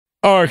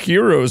Our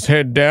heroes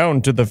head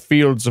down to the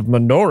fields of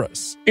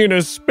Minauros in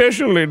a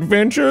special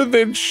adventure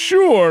that's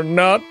sure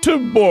not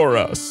to bore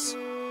us.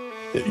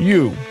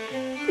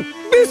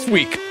 This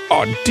week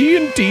on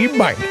D&D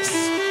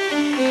Minus.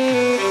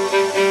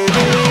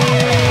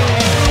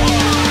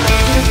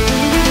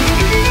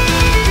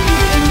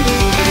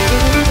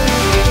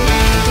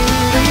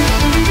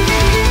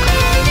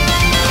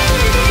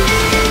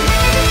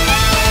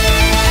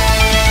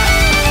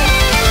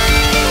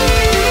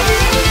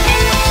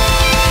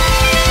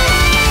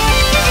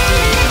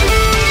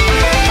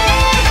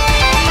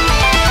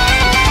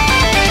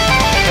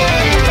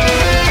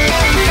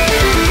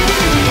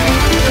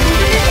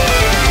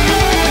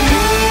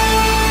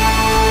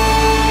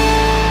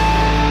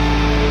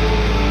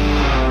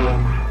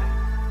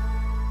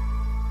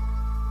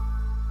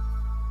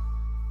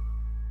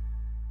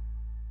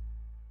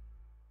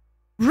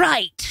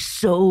 Right,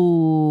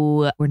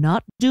 so we're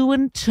not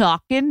doing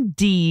talking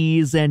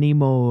D's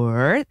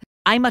anymore.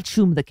 I'm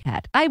Achum the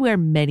Cat. I wear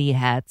many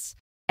hats.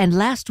 And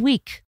last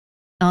week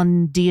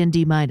on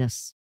D&D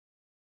Minus,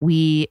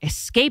 we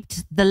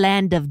escaped the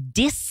land of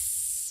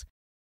Dis,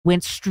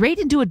 went straight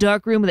into a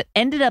dark room that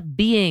ended up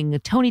being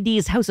Tony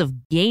D's house of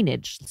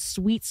gainage,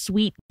 sweet,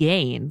 sweet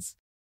gains.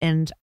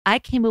 And I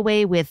came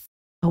away with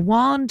a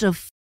wand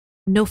of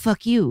no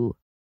fuck you.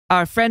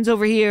 Our friends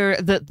over here,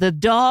 the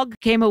dog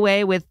came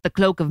away with the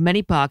cloak of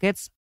many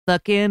pockets.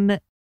 Fucking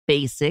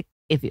basic,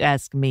 if you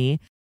ask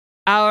me.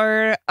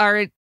 Our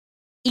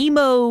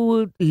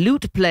emo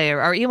lute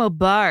player, our emo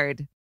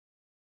bard,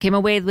 came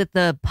away with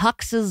the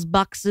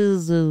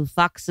boxes of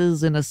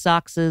foxes and a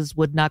soxes,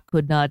 would not,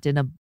 could not,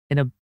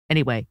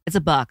 anyway, it's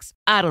a box.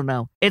 I don't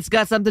know. It's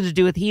got something to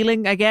do with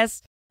healing, I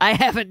guess. I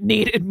haven't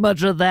needed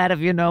much of that, if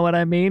you know what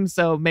I mean,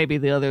 so maybe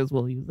the others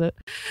will use it.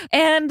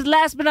 And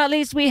last but not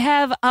least, we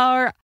have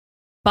our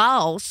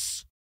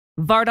boss,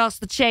 Vardos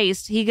the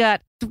Chaste. He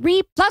got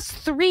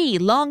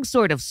 3+3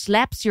 longsword of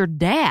slaps your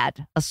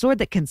dad. A sword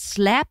that can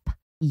slap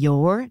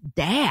your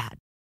dad.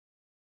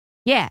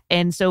 Yeah,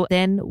 and so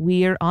then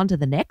we're on to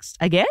the next,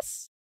 I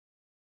guess.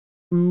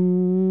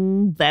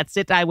 That's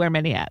it. I wear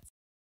many hats.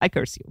 I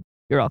curse you.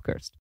 You're all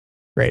cursed.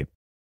 Great.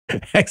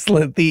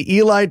 Excellent. The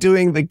Eli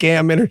doing the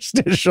GAM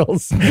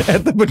interstitials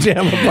at the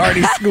pajama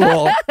party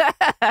school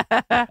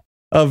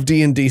of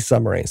D&D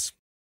summaries.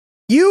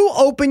 You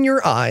open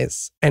your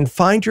eyes and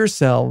find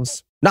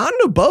yourselves not in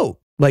a boat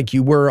like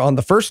you were on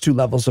the first 2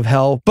 levels of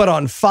hell, but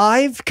on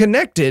 5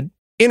 connected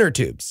inner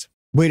tubes.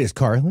 Wait, is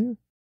Carl here?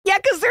 Yeah,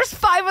 because there's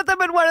 5 of them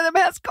and one of them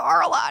has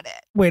Carl on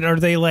it. Wait, are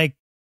they like,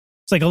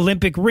 it's like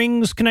Olympic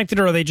rings connected,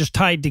 or are they just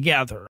tied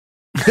together?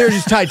 They're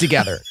just tied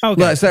together.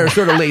 Okay. So they're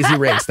sort of lazy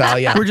ring style,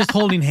 yeah. We're just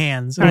holding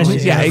hands.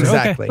 Yeah,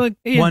 exactly. Okay.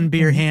 Yeah. One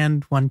beer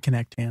hand, one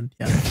connect hand.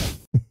 Yeah.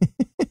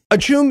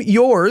 Achum,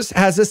 yours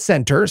has a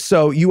center,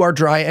 so you are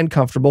dry and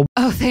comfortable.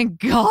 Oh, thank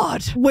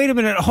God. Wait a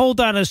minute. Hold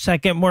on a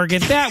second, Morgan.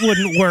 That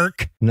wouldn't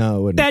work. No,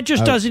 it wouldn't. That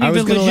just doesn't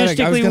even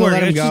logistically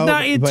work.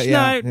 It's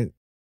not.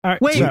 All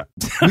right, wait,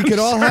 we could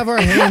all have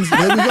our hands. We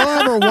could all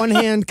have our one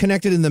hand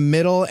connected in the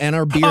middle and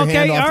our beer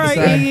hand off the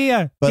side.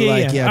 Yeah. But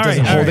it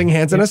doesn't holding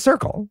hands in a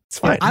circle. It's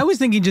fine. I was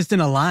thinking just in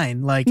a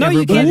line. Like no,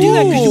 you can't everybody. do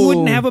that because you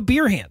wouldn't have a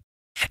beer hand.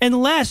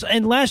 Unless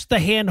the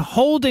hand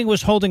holding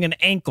was holding an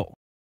ankle.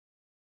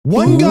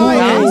 One guy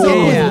ends up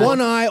with one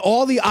eye.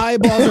 All the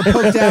eyeballs are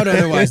poked out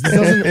otherwise. It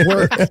doesn't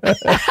work.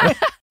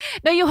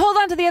 No, you hold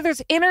on to the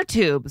other's inner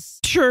tubes.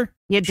 Sure.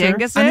 You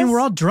dinguses. I mean, we're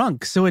all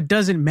drunk, so it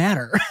doesn't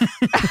matter.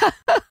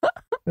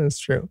 That's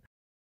true.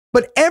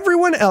 But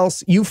everyone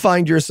else, you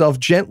find yourself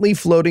gently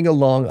floating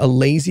along a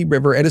lazy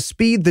river at a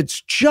speed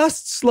that's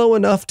just slow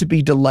enough to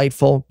be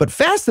delightful, but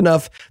fast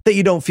enough that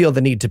you don't feel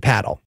the need to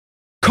paddle.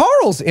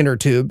 Carl's inner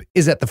tube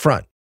is at the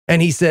front,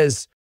 and he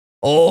says,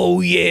 "Oh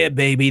yeah,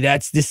 baby,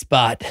 that's the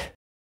spot.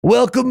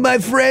 Welcome, my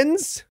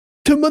friends,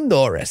 to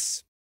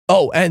Minauros.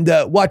 Oh, and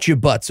watch your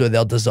butts or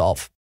they'll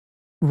dissolve."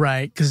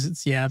 Right, because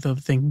it's,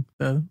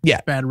 the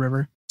bad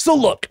river. So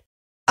look,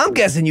 I'm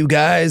guessing you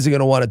guys are going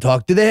to want to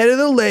talk to the head of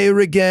the lair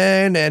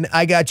again, and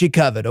I got you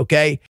covered,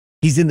 okay?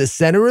 He's in the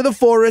center of the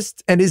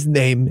forest, and his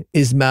name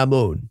is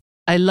Mamoon.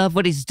 I love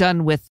what he's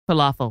done with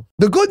falafel.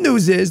 The good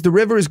news is the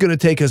river is going to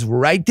take us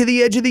right to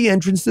the edge of the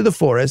entrance to the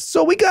forest,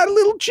 so we got a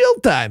little chill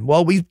time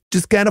while we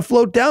just kind of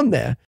float down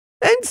there.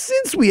 And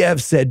since we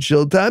have said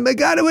chill time, I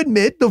got to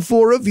admit the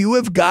 4 of you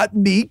have got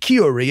me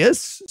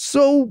curious.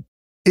 So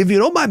if you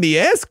don't mind me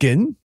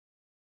asking,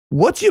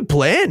 what's your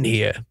plan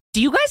here?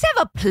 Do you guys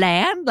have a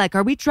plan? Like,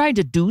 are we trying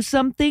to do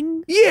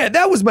something? Yeah,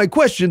 that was my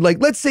question. Like,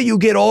 let's say you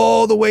get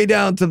all the way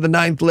down to the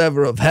 9th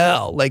level of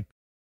hell. Like,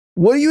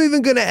 what are you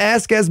even going to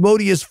ask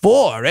Asmodeus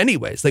for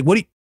anyways? Like,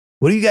 what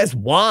do you guys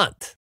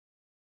want?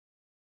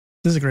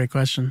 This is a great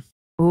question.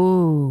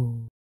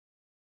 Ooh.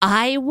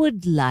 I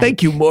would like...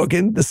 Thank you,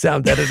 Morgan, the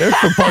sound editor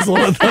for Puzzle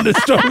and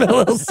Thunderstorm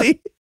LLC.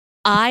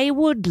 I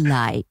would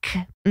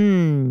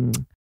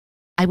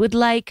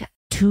like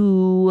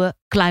to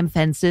climb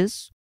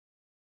fences,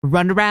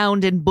 run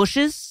around in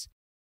bushes.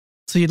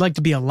 So you'd like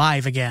to be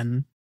alive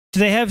again. Do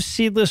they have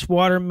seedless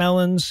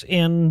watermelons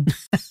in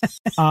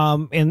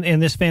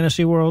this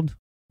fantasy world?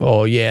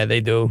 Oh, yeah,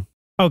 they do.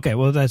 Okay,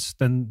 well, that's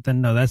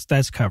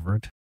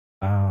covered.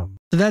 So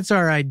that's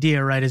our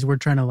idea, right? Is we're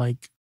trying to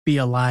like be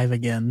alive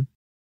again.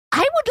 I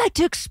would like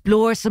to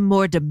explore some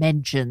more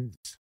dimensions.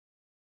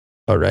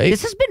 All right.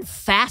 This has been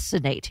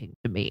fascinating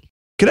to me.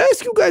 Can I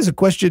ask you guys a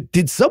question?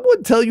 Did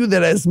someone tell you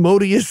that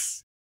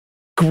Asmodeus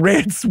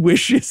grants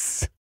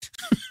wishes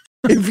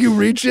if you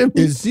reach him?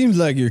 It seems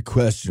like your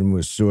question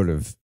was sort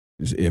of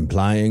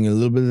implying a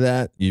little bit of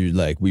that. You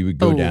like, we would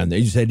go down there.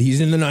 You said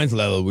he's in the 9th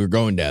level. We're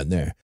going down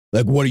there.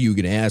 Like, what are you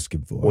going to ask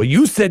him for? Well,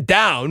 you said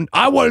down.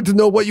 I wanted to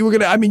know what you were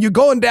going to. I mean, you're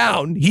going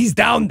down. He's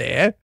down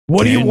there.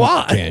 What do you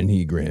want? Can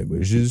he grant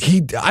wishes?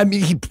 He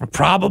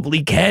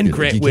probably can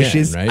grant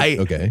wishes. Right?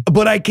 Okay.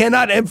 But I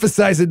cannot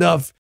emphasize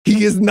enough.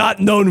 He is not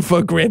known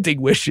for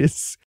granting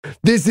wishes.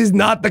 This is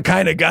not the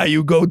kind of guy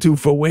you go to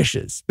for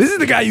wishes. This is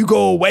the guy you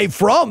go away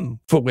from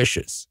for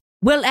wishes.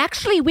 Well,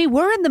 actually, we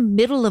were in the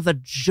middle of a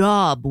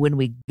job when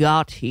we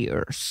got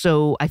here,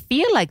 so I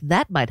feel like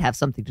that might have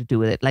something to do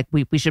with it. Like,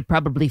 we should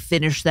probably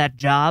finish that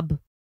job,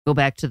 go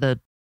back to the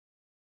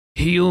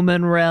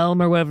human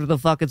realm or whatever the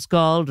fuck it's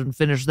called and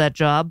finish that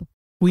job.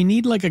 We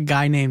need like a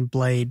guy named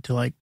Blade to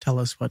like tell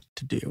us what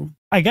to do.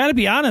 I got to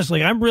be honest,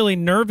 like I'm really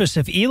nervous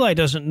if Eli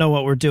doesn't know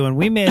what we're doing.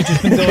 We may have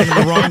just been going in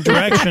the wrong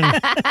direction.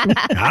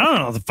 I don't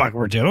know what the fuck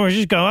we're doing. We're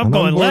just going, I'm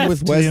going left.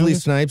 With Wesley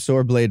Snipes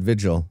or Blade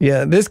Vigil.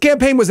 Yeah, this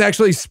campaign was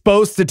actually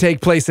supposed to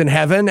take place in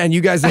heaven, and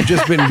you guys have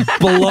just been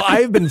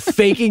I've been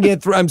faking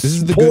it through. I'm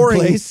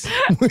pouring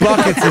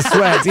buckets of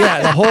sweat.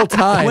 Yeah, the whole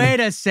time. Wait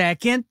a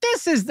second.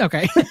 This is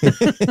okay.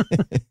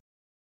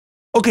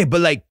 Okay,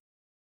 but like,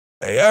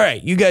 all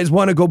right, you guys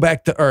want to go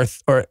back to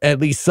Earth, or at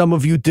least some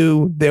of you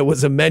do. There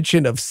was a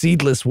mention of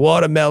seedless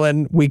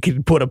watermelon. We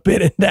could put a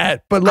bit in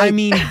that. But like, I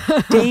mean,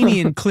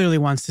 Damien clearly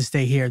wants to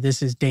stay here.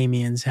 This is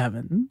Damien's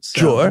heaven.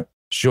 So.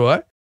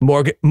 Sure.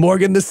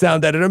 Morgan, the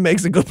sound editor,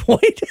 makes a good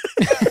point.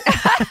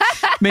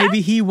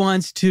 Maybe he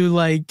wants to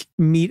like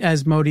meet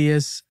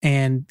Asmodeus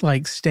and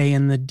like stay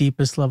in the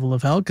deepest level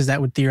of hell, because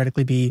that would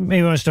theoretically be. Maybe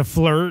he wants to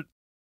flirt.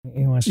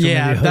 He wants to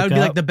that would be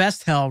like the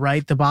best hell,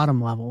 right? The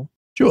bottom level.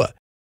 Sure.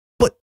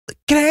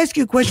 Can I ask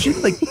you a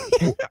question? Like,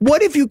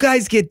 what if you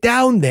guys get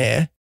down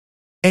there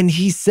and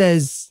he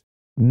says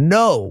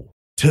no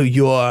to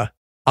your,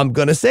 I'm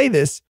going to say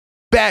this,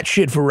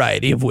 batshit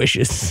variety of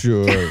wishes?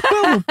 Sure.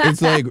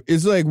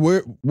 It's like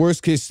we're,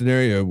 worst case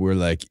scenario, we're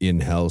like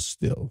in hell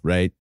still,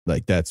 right?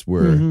 Like that's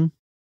where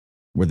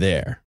we're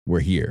there.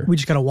 We're here. We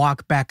just got to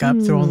walk back up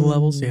through all the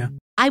levels. Yeah.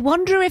 I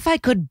wonder if I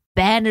could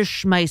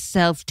banish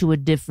myself to a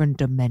different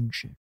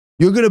dimension.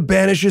 You're going to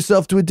banish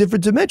yourself to a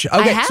different dimension.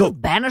 Okay, I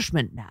have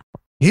banishment now.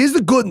 Here's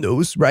the good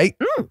news, right?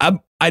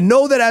 I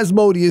know that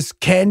Asmodeus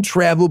can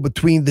travel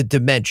between the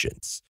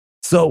dimensions.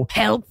 So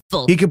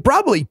helpful. He could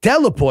probably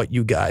teleport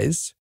you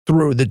guys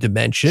through the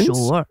dimensions.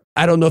 Sure.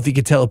 I don't know if he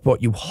could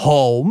teleport you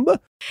home.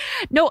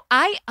 No,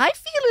 I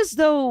feel as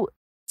though,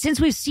 since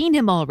we've seen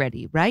him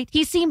already, right?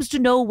 He seems to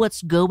know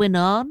what's going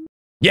on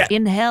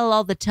in hell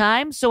all the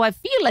time. So I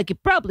feel like he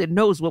probably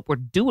knows what we're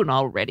doing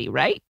already,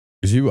 right?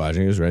 Is he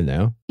watching us right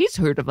now? He's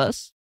heard of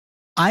us.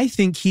 I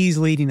think he's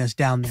leading us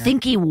down there. I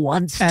think he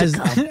wants to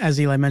come. As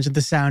Eli mentioned,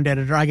 the sound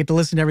editor, I get to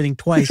listen to everything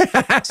twice.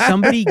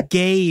 Somebody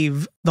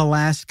gave the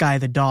last guy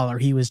the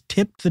 $1. He was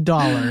tipped the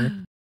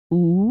 $1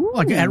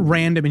 like at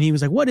random, and he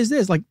was like, what is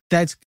this? Like,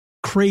 that's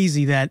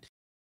crazy that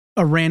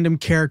a random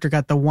character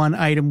got the one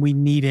item we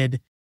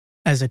needed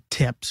as a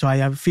tip. So I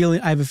have a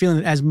feeling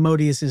that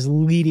Asmodeus is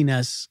leading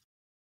us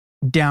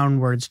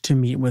downwards to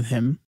meet with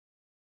him.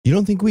 You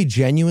don't think we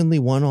genuinely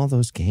won all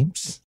those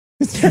games?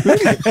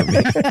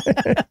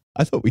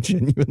 I thought we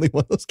genuinely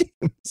won those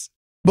games.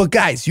 But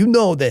guys, you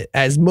know that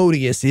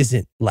Asmodeus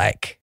isn't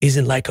like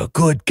a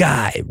good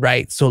guy,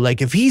 right? So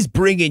like if he's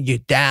bringing you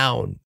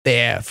down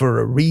there for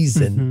a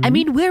reason. I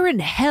mean, we're in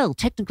hell.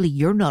 Technically,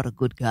 you're not a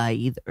good guy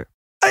either.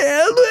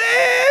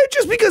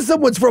 Just because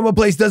someone's from a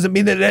place doesn't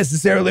mean that it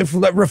necessarily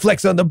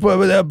reflects on the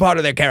part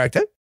of their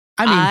character.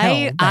 I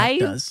mean, hell,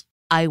 does.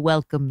 I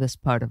welcome this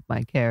part of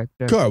my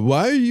character. Carl,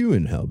 why are you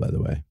in hell, by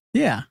the way?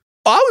 Yeah.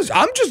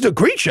 I'm just a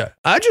creature.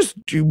 I just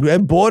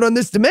am born on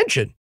this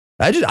dimension.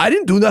 I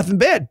didn't do nothing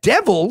bad.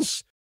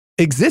 Devils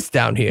exist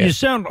down here. You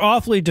sound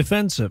awfully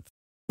defensive.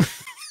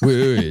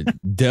 Wait.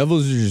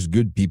 Devils are just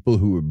good people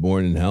who were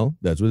born in hell?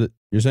 That's what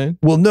you're saying?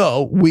 Well,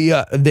 no, we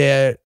are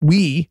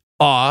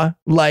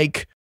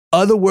like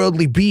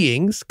otherworldly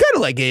beings, kind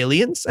of like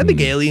aliens. I think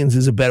aliens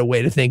is a better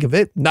way to think of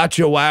it. Not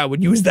sure why I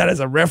would use that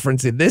as a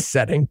reference in this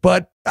setting,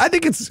 but I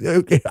think it's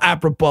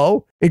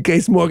apropos in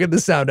case Morgan, the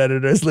sound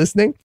editor, is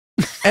listening.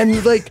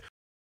 And like,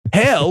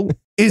 hell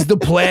is the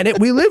planet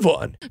we live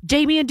on.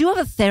 Damien, do you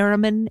have a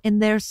theremin in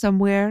there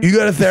somewhere? You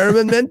got a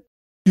theremin, man?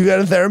 You got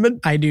a theremin?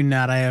 I do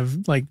not. I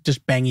have like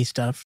just bangy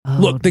stuff. Oh,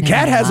 look, the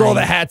cat has all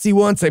the hats he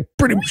wants. I'm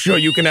pretty sure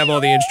you can have all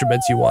the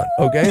instruments you want,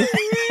 okay?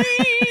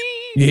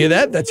 You hear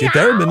that? That's your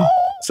theremin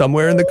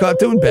somewhere in the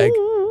cartoon bag.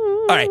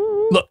 All right,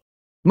 look,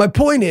 my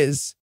point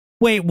is...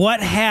 Wait,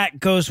 what hat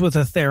goes with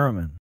a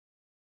theremin?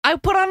 I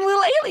put on a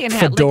little alien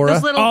hat. Fedora.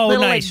 Like those little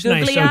nice, like,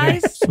 googly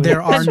nice. eyes.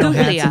 There are no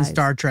hats eyes. in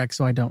Star Trek,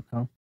 so I don't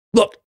know.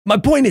 Look, my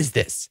point is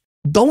this.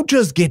 Don't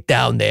just get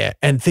down there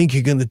and think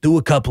you're going to do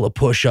a couple of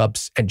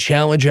push-ups and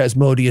challenge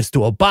Asmodeus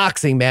to a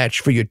boxing match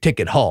for your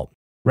ticket home,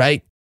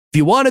 right? If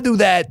you want to do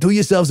that, do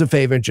yourselves a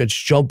favor and just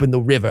jump in the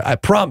river. I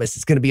promise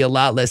it's going to be a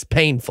lot less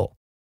painful,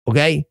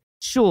 okay?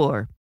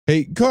 Sure.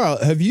 Hey, Carl,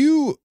 have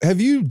you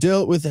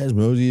dealt with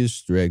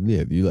Asmodeus directly?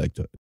 Have you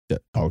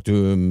talked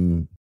to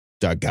him,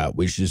 got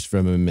wishes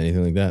from him,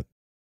 anything like that?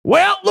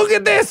 Well, look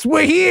at this.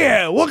 We're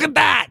here. Look at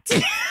that.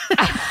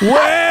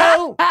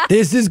 Well,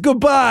 this is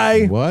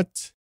goodbye.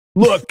 What?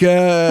 Look,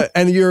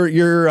 and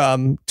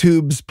your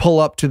tubes pull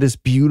up to this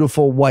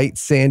beautiful white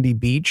sandy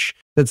beach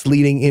that's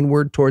leading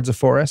inward towards a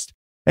forest.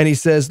 And he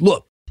says,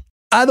 look,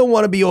 I don't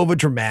want to be over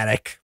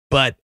dramatic,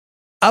 but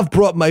I've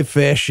brought my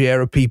fair share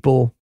of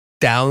people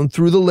down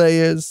through the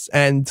layers,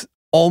 and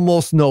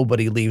almost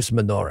nobody leaves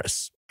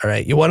Minauros. All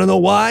right. You want to know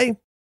why?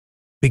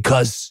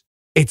 Because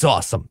it's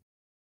awesome.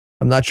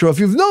 I'm not sure if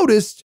you've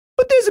noticed,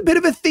 but there's a bit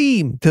of a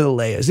theme to the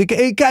layers.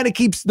 It kind of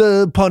keeps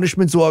the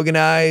punishments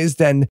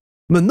organized, and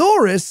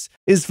Minauros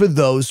is for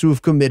those who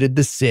have committed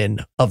the sin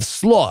of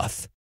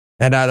sloth.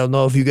 And I don't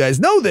know if you guys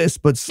know this,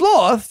 but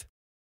sloth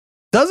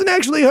doesn't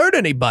actually hurt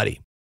anybody.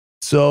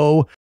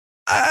 So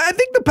I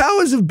think the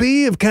powers of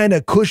B have kind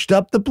of cushed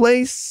up the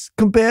place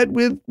compared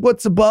with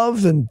what's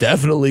above, and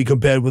definitely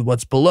compared with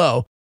what's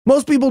below.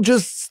 Most people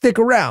just stick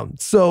around.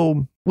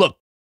 So look,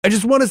 I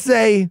just want to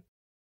say,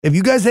 if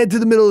you guys head to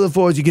the middle of the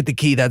forest, you get the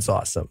key. That's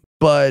awesome.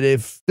 But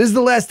if this is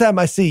the last time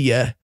I see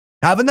you,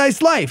 have a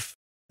nice life.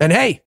 And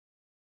hey,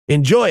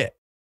 enjoy it.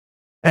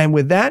 And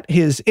with that,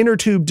 his inner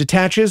tube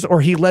detaches,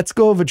 or he lets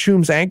go of a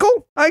Choom's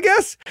ankle, I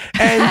guess,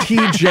 and he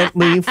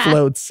gently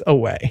floats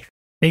away.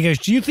 Hey guys,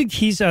 do you think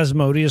he's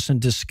Asmodeus in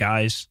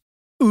disguise?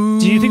 Do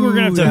you think we're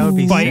going to have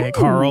to fight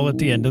Carl at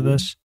the end of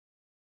this?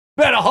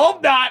 Better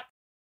hope not.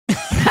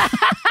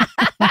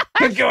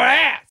 Kick your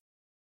ass.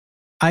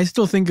 I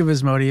still think of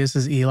Asmodeus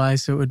as Eli,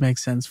 so it would make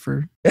sense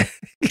for Carl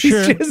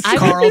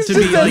to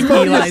be like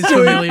Eli's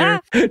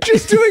familiar.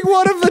 Just doing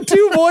one of the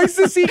two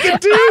voices he can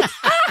do,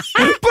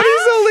 but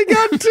he's only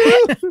got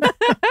two.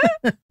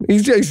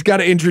 He's got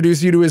to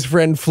introduce you to his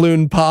friend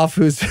Floon Puff,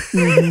 who's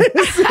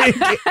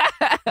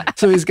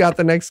so he's got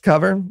the next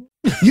cover.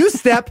 You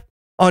step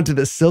onto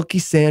the silky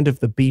sand of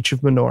the beach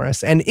of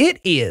Minauros, and it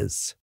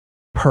is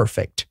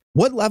perfect.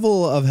 What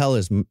level of hell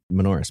is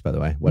Minauros, by the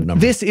way? What number?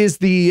 This is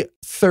the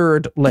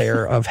third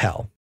layer of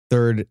hell.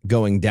 Third,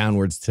 going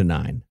downwards to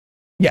 9.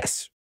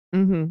 Yes.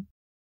 Mm-hmm.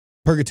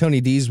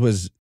 Purgatoni D's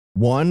was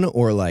 1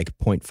 or like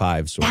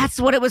 0.5 sort That's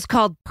of? what it was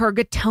called,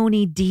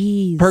 Purgatoni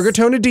D's.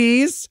 Purgatoni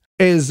D's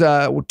is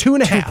 2.5.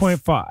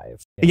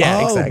 2.5.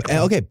 Yeah, exactly.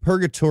 Okay,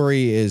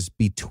 Purgatory is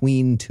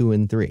between 2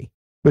 and 3.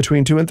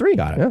 Between 2 and 3.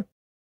 Got it. Yeah.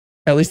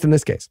 At least in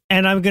this case.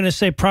 And I'm going to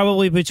say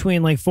probably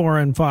between like 4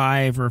 and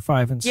 5 or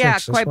 5 and 6. Yeah,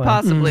 as quite well.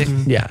 possibly.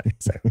 Yeah,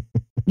 exactly.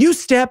 You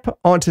step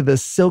onto the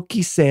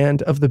silky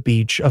sand of the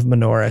beach of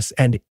Minauros,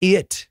 and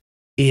it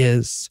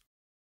is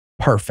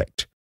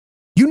perfect.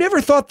 You never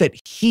thought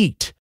that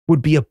heat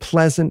would be a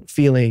pleasant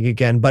feeling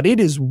again, but it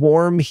is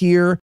warm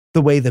here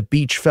the way the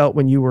beach felt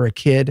when you were a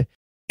kid.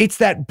 It's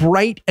that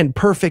bright and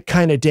perfect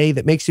kind of day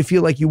that makes you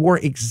feel like you wore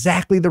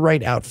exactly the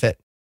right outfit.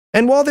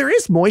 And while there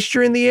is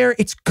moisture in the air,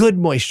 it's good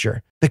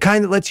moisture. The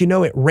kind that lets you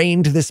know it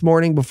rained this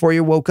morning before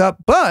you woke up,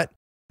 but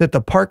that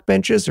the park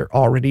benches are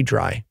already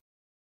dry.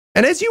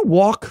 And as you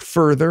walk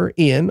further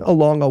in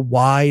along a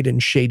wide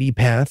and shady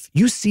path,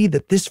 you see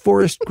that this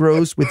forest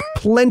grows with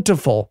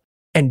plentiful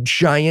and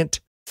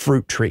giant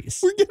fruit trees.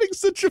 We're getting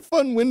such a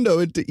fun window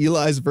into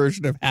Eli's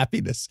version of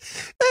happiness.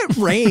 It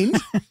rained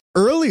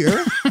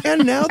earlier,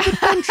 and now the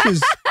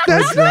benches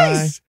That's are dry.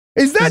 nice.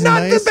 Is that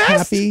not nice, the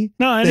best? Happy,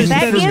 No, it is,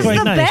 That that is is quite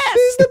the nice. best.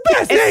 It's the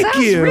best. It Thank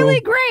sounds you.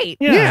 really great.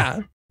 Yeah.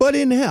 but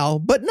in hell,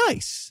 but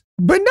nice.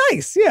 But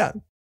nice. Yeah.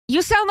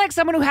 You sound like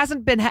someone who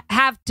hasn't been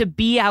have to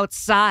be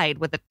outside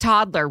with a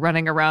toddler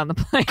running around the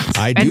place.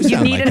 I do and you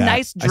sound need like a that.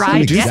 nice I dry sound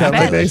You do jet sound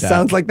like bed. that.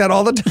 Sounds like that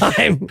all the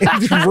time.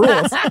 It just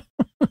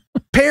rules.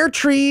 Pear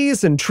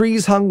trees and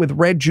trees hung with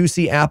red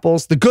juicy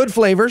apples, the good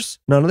flavors,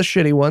 none of the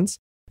shitty ones.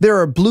 There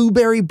are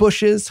blueberry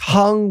bushes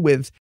hung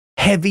with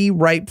heavy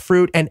ripe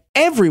fruit, and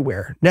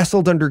everywhere,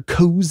 nestled under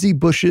cozy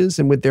bushes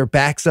and with their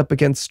backs up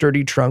against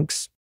sturdy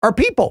trunks, are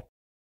people.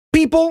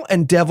 People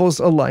and devils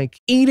alike,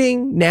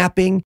 eating,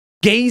 napping,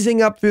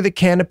 gazing up through the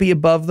canopy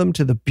above them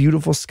to the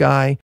beautiful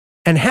sky,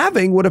 and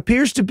having what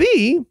appears to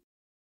be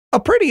a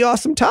pretty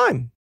awesome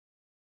time.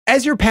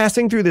 As you're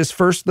passing through this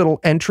first little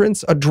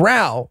entrance, a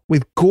drow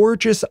with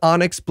gorgeous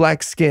onyx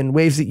black skin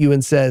waves at you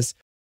and says,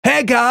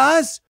 "Hey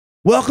guys,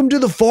 welcome to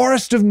the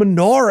forest of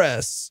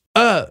Minauros."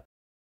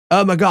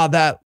 Oh my God,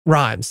 that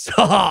rhymes.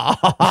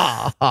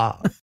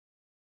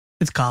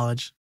 It's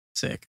college.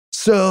 Sick.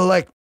 So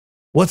like,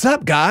 what's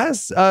up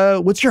guys?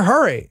 What's your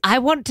hurry? I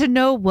want to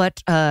know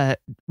what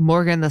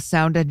Morgan, the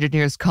sound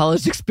engineer's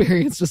college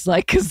experience was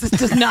like, because this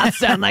does not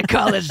sound like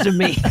college to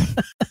me.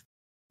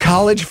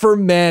 College for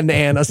men,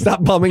 Anna.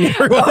 Stop bumming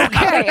everyone out.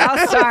 Okay,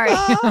 I'm sorry.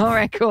 All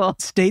right, cool.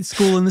 State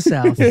school in the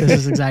South. This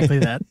is exactly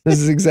that. This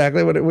is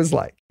exactly what it was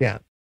like. Yeah.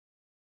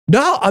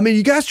 No, I mean,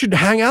 you guys should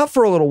hang out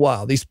for a little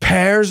while. These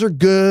pears are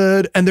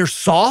good and they're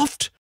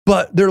soft,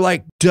 but they're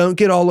like, don't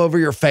get all over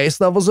your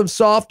face levels of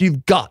soft.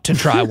 You've got to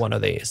try one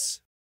of these.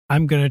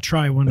 I'm going to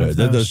try one of those.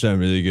 That does sound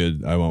really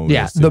good. I won't.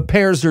 Yeah, the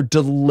pears are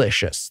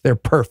delicious. They're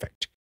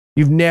perfect.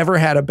 You've never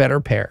had a better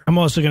pear. I'm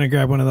also going to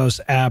grab one of those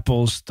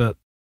apples that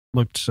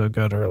looked so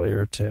good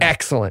earlier, too.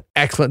 Excellent.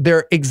 Excellent.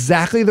 They're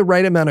exactly the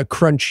right amount of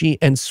crunchy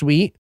and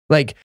sweet.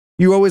 Like,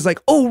 you're always like,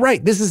 oh,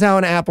 right, this is how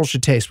an apple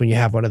should taste when you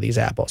have one of these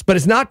apples. But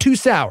it's not too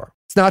sour.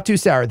 It's not too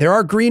sour. There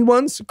are green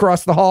ones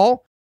across the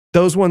hall.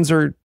 Those ones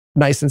are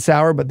nice and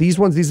sour, but these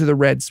are the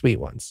red sweet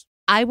ones.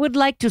 I would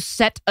like to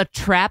set a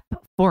trap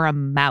for a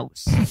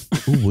mouse.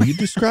 Ooh, will you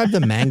describe the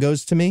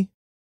mangoes to me?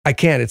 I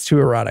can't. It's too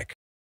erotic.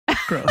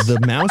 Gross. The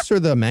mouse or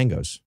the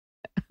mangoes?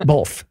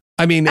 Both.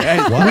 I mean,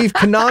 we've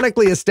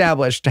canonically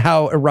established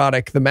how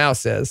erotic the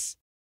mouse is.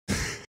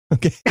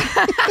 Okay.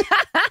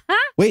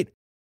 Wait,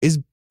 is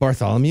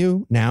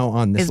Bartholomew now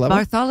on this Is level?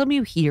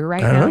 Bartholomew here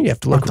right I don't now? know. You have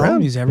to look around.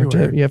 Bartholomew's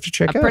everywhere. You have to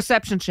check A out.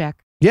 perception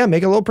check. Yeah,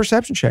 make a little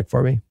perception check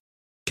for me.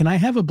 Can I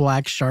have a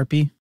black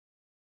Sharpie?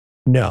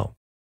 No,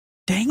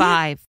 Dang it.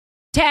 5,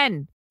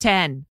 10,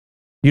 10.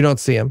 you don't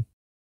see him.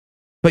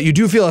 But you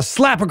do feel a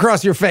slap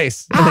across your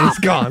face, and then it's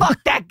gone.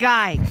 Fuck that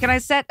guy. Can I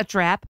set a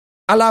trap?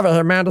 I love it.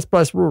 Amanda's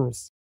Plus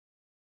rules.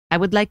 I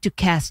would like to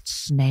cast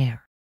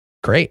snare.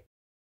 Great.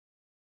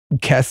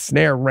 Cast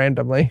snare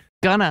randomly.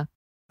 Gonna.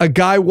 A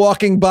guy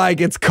walking by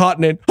gets caught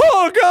in it.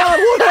 Oh, God,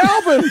 what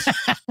happened?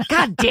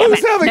 God I damn was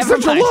it. having Never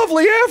such mind. a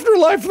lovely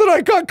afterlife that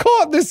I got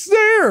caught in this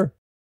snare.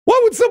 Why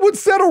would someone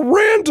set a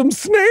random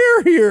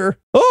snare here?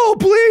 Oh,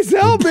 please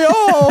help me.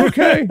 Oh,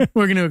 okay.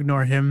 We're going to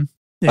ignore him.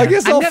 I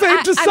guess I'm I'll gonna-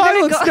 fade to I'm gonna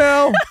silence go-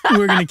 now.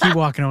 We're going to keep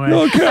walking away.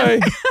 Okay.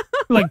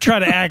 Like, try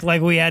to act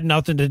like we had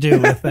nothing to do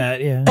with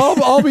that, yeah.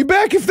 I'll be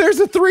back if there's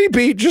a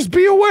 3-beat. Just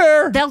be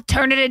aware. They'll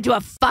turn it into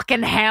a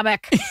fucking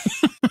hammock.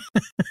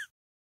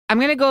 I'm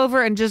going to go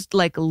over and just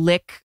like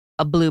lick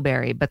a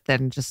blueberry, but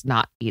then just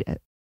not eat it.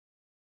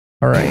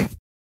 All right.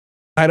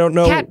 I don't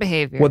know Cat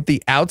behavior. what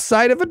the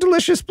outside of a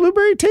delicious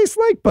blueberry tastes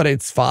like, but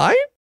it's fine.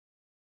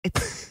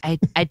 It's, I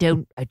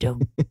don't.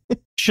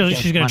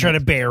 She's going to want try it. to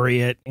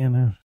bury it, you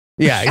know.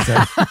 Yeah,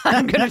 exactly.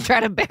 I'm going to try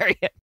to bury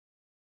it.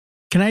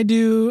 Can I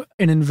do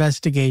an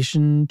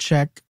investigation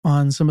check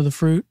on some of the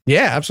fruit?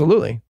 Yeah,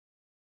 absolutely.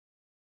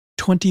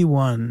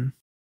 21.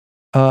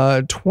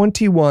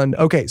 21.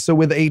 Okay, so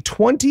with a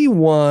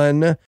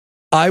 21,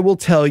 I will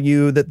tell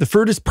you that the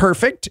fruit is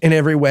perfect in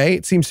every way.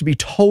 It seems to be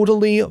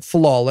totally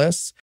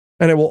flawless.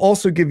 And I will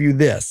also give you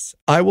this.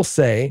 I will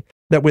say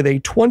that with a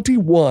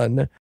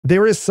 21,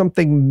 there is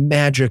something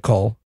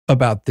magical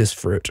about this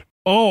fruit.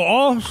 Oh,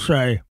 I'll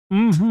say.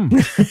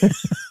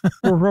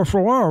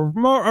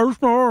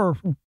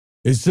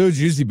 It's so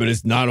juicy, but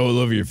it's not all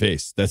over your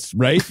face. That's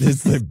right.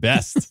 It's the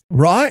best.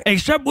 Right?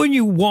 Except when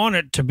you want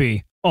it to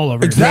be all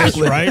over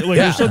Exactly. your face, right? Like,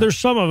 Yeah. so there's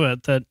some of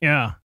it that,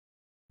 yeah.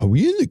 Are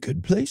we in the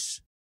good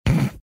place?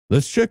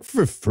 Let's check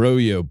for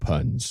froyo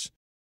puns.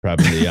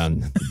 Probably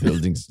on the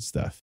buildings and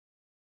stuff.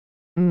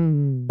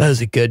 That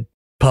was a good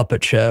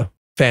puppet show,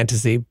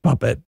 fantasy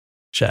puppet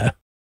show.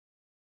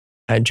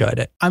 I enjoyed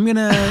it. I'm going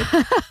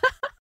to...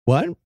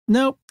 What?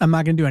 Nope, I'm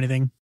not going to do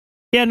anything.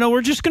 Yeah, no,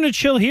 we're just going to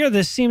chill here.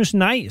 This seems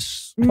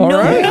nice. All No.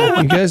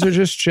 right. You guys are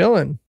just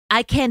chilling.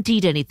 I can't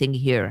eat anything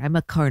here. I'm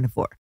a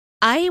carnivore.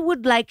 I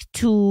would like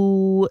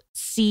to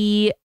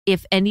see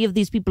if any of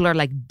these people are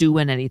like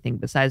doing anything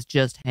besides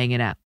just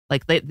hanging out.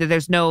 Like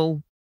there's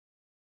nothing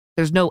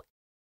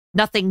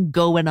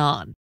going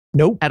on.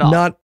 Nope. At all.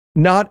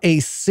 Not a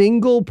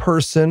single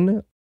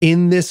person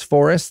in this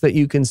forest that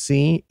you can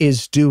see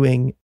is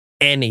doing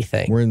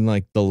anything. We're in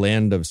like the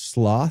land of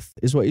sloth,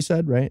 is what you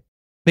said, right?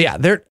 Yeah,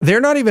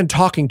 they're not even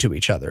talking to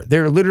each other.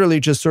 They're literally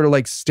just sort of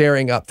like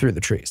staring up through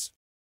the trees.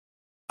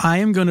 I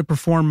am going to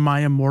perform my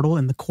immortal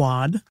in the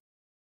quad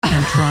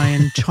and try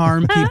and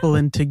charm people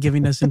into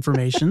giving us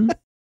information.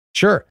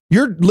 Sure.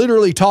 You're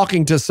literally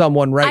talking to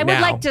someone right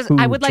now.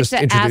 I would like to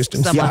ask introduced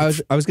himself. someone. Yeah,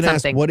 I was going to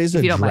ask, something, what is a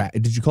if you don't drow? mind.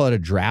 Did you call it a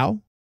drow?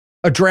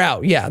 A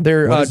drow. Yeah,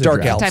 they're What is a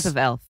dark drow? elves. Type of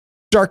elf.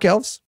 Dark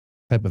elves.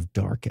 Type of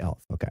dark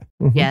elf. Okay.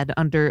 Mhm. Yeah,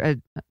 under a.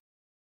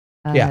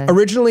 Yeah.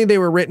 Originally, they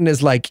were written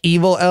as like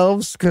evil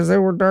elves because they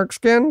were dark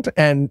skinned,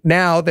 and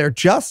now they're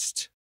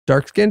just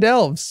dark skinned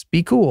elves.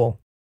 Be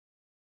cool.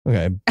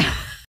 Okay.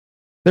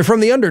 They're from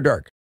the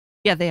Underdark.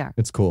 Yeah, they are.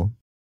 It's cool.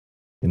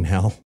 In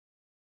hell.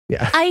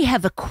 Yeah. I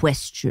have a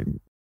question.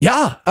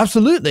 Yeah,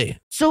 absolutely.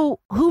 So,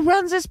 who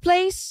runs this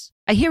place?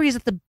 I hear he's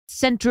at the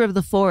center of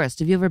the forest.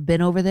 Have you ever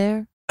been over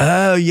there?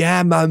 Oh,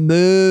 yeah, my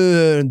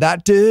moon.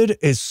 That dude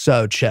is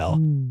so chill.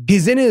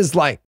 He's in his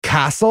like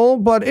castle,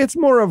 but it's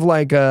more of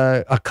like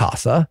a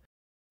casa.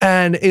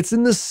 And it's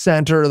in the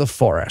center of the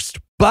forest.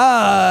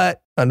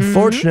 But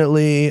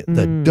unfortunately,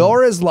 the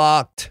door is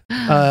locked.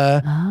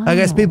 I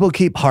guess people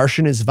keep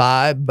harshing his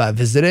vibe by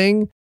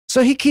visiting.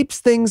 So he keeps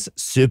things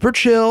super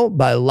chill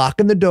by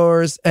locking the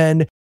doors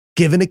and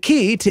giving a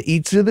key to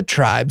each of the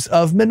tribes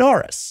of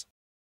Minauros.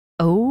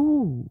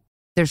 Oh,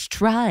 there's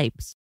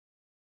tribes.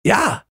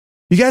 Yeah.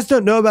 You guys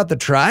don't know about the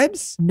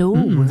tribes? No.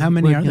 How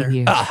many are there?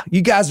 Here.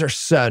 You guys are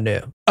so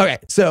new. Okay,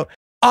 so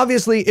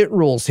obviously it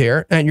rules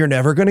here, and you're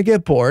never going to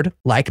get bored,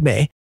 like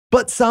me.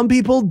 But some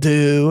people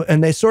do,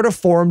 and they sort of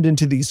formed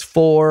into these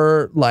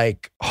 4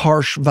 like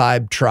harsh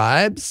vibe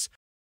tribes.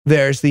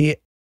 There's the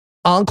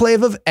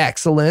Enclave of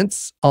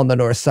Excellence on the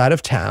north side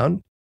of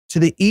town. To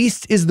the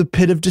east is the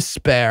Pit of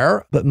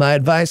Despair, but my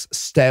advice,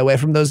 stay away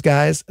from those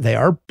guys. They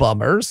are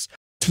bummers.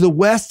 To the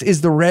west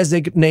is the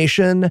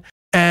Resignation,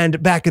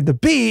 and back at the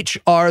beach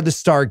are the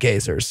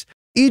Stargazers.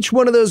 Each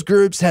one of those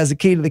groups has a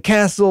key to the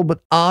castle,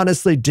 but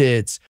honestly,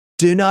 dudes,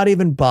 do not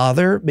even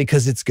bother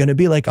because it's going to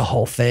be like a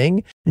whole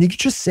thing. And you can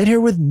just sit here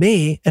with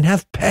me and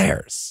have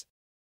pairs.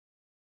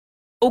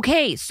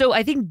 Okay, so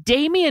I think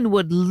Damien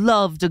would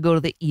love to go to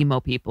the emo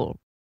people,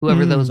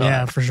 whoever those are.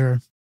 Yeah, for sure.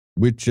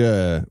 Which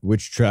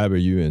tribe are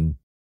you in?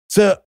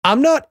 So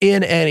I'm not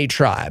in any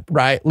tribe,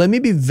 right? Let me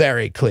be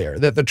very clear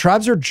that the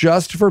tribes are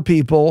just for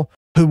people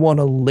who want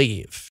to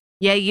leave.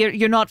 Yeah,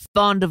 you're not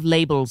fond of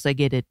labels. I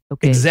get it.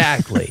 Okay.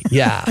 Exactly.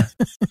 Yeah.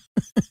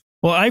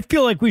 Well, I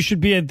feel like we should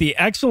be at the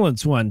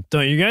excellence one,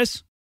 don't you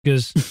guys?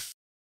 Because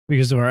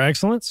of our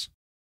excellence.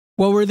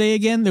 What were they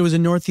again? There was a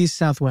northeast,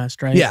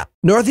 southwest, right? Yeah.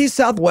 Northeast,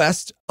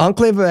 southwest,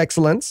 Enclave of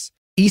Excellence.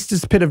 East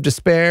is Pit of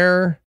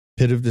Despair.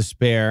 Pit of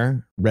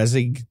Despair,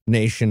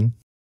 Resignation,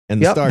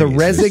 and the Yep, Stargazers. the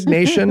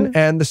Resignation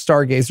and the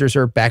Stargazers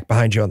are back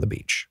behind you on the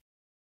beach.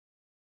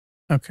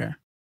 Okay.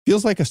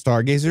 Feels like a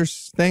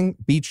Stargazers thing.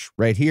 Beach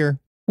right here.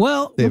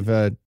 Well, They have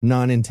a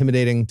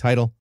non-intimidating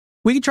title.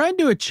 we could try and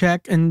do a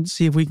check and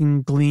see if we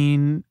can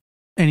glean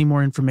any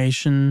more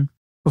information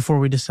before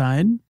we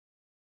decide.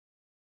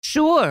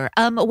 Sure.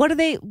 What are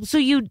they? So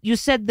you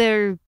said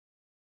they're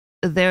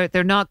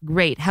not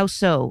great. How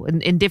so?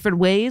 In different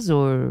ways,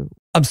 or?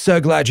 I'm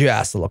so glad you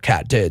asked, little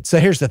cat dude. So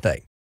here's the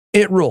thing.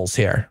 It rules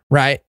here,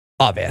 right?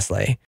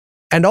 Obviously.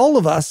 And all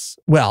of us,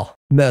 well,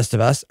 most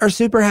of us, are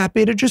super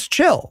happy to just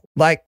chill,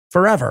 like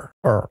forever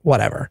or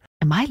whatever.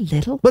 Am I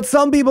little? But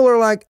some people are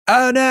like,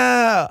 oh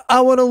no,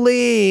 I want to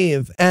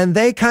leave. And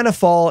they kind of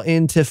fall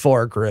into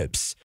 4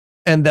 groups.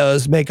 And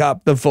those make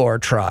up the 4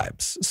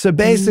 tribes. So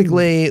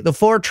basically, the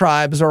 4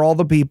 tribes are all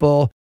the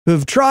people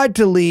who've tried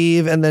to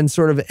leave and then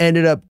sort of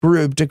ended up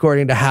grouped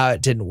according to how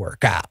it didn't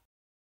work out.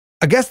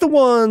 I guess the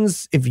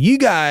ones, if you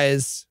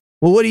guys,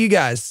 well, what do you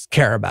guys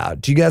care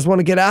about? Do you guys want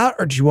to get out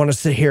or do you want to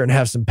sit here and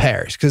have some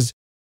pairs? Because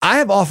I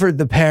have offered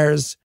the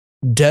pairs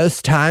 2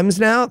 times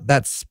now.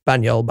 That's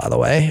Spaniel, by the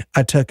way.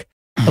 I took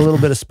a little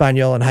bit of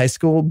Spaniel in high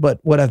school, but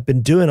what I've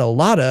been doing a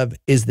lot of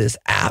is this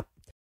app.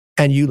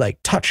 And you like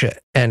touch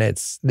it and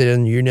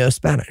then you know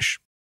Spanish.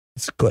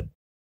 It's good.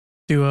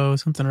 Duo,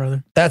 something or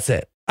other. That's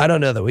it. I don't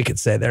know that we could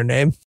say their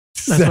name.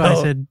 That's why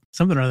I said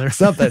something or other.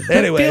 Something. I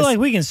Anyways, feel like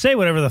we can say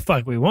whatever the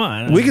fuck we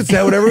want. we can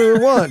say whatever we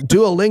want.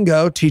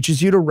 Duolingo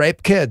teaches you to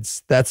rape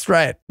kids. That's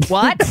right.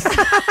 What?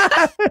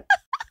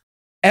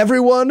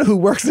 Everyone who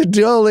works at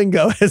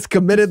Duolingo has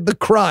committed the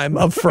crime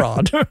of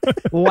fraud.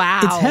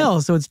 Wow. It's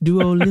hell, so it's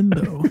duo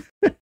limbo.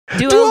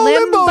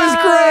 Duolimbo is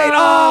great.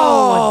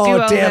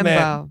 Oh, damn it.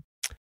 Duolimbo.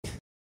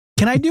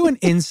 Can I do an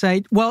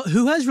insight? Well,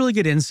 who has really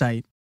good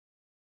insight?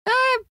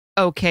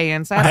 Okay,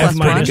 insight. I have plus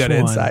pretty one. good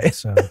insight.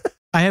 So.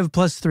 I have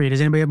 +3.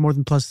 Does anybody have more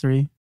than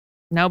 +3?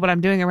 No, but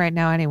I'm doing it right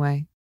now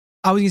anyway.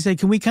 I was going to say,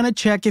 can we kind of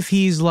check if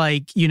he's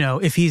like,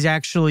 if he's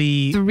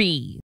actually,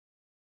 3.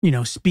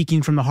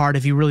 speaking from the heart,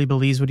 if he really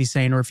believes what he's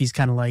saying, or if he's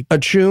kind of like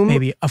Achum,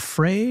 maybe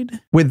afraid?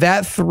 with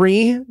that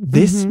 3,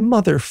 this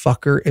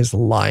motherfucker is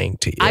lying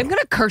to you. I'm going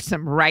to curse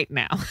him right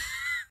now.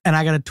 And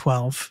I got a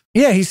 12.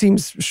 Yeah, he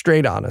seems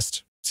straight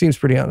honest. Seems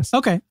pretty honest.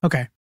 Okay. I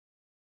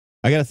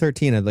got a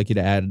 13. I'd like you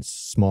to add a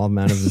small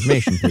amount of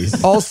information,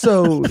 please.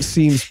 Also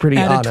seems pretty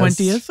Add honest.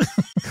 a 20th.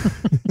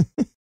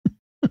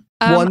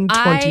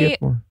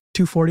 1/20th more.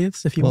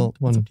 2/40ths if you Well,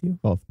 want. It's up to you.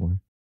 12th more.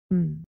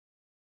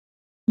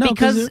 No,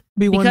 because it'd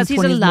be because he's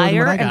a 1/20th more than liar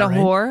what I and a got, right?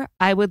 whore,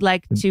 I would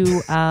like to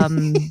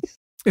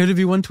It would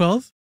be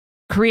 1/12.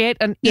 create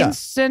an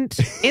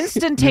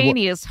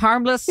instantaneous,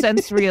 harmless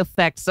sensory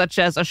effect, such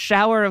as a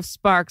shower of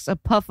sparks, a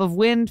puff of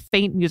wind,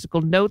 faint musical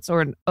notes,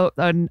 or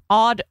an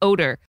odd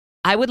odor.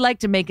 I would like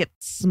to make it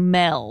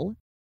smell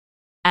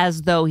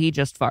as though he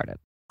just farted.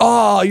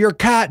 Oh, your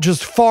cat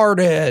just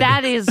farted.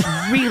 That is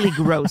really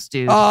gross,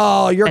 dude.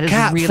 Oh, your That is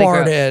cat really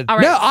farted. gross. All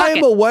right, No, I fuck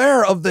am it.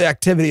 aware of the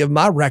activity of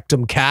my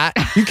rectum cat.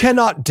 You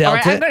cannot All doubt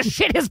right, I'm it. going to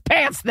shit his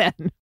pants then.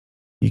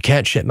 You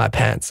can't shit my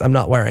pants. I'm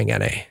not wearing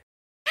any.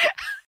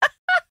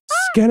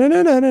 I'm I'm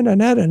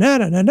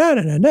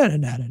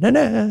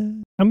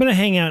going to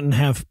hang out and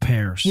have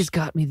pairs. He's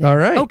got me there. All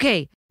right.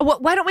 Okay.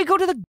 Why don't we go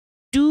to the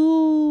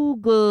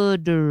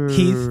do-gooders?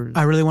 Heath,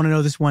 I really want to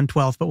know this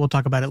 1/12, but we'll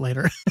talk about it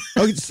later.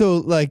 Okay, so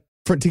like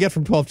to get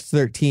from 12 to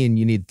 13,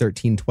 you need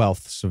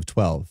 13/12ths of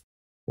 12,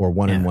 or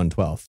 1 and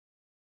 1/12.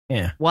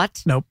 Yeah.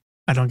 What? Nope,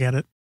 I don't get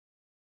it.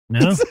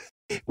 No?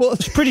 Well,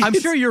 It's pretty. I'm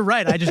sure you're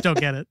right. I just don't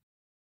get it.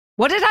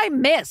 What did I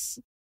miss?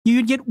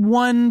 You'd get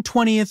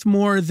 1/20th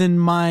more than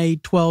my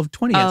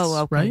 12/20ths, Oh,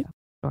 okay. right?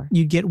 Sure.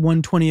 You'd get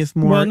 1/20th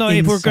more. Well, no,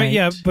 if we're going,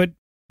 insight. but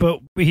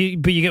you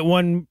get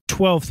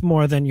 1/12th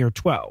more than your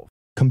 12.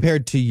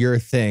 compared to your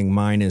thing,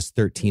 mine is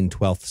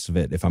 13/12ths of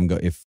it. If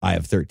I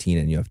have 13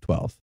 and you have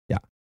 12. Yeah.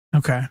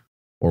 Okay.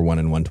 Or 1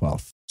 and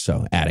 1/12.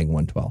 So adding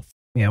 1/12.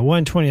 Yeah,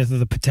 1/20th of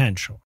the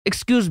potential.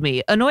 Excuse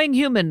me, annoying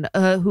human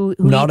who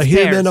Not a eats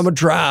human, pears. I'm a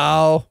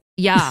drow.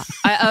 Yeah,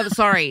 I'm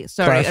sorry.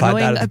 Clarified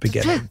Annoying, that at the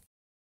beginning.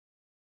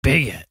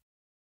 Bigot.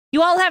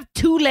 You all have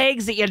 2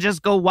 legs that you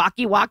just go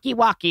walkie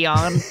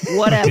on.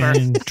 Whatever.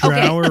 And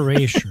drow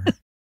erasure.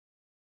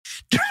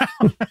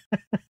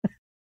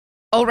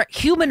 All right,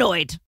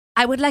 humanoid.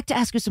 I would like to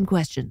ask you some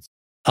questions.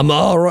 I'm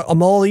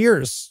all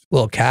ears,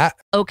 little cat.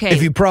 Okay.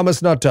 If you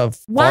promise not to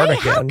Why? fart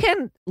How again.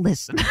 can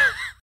listen?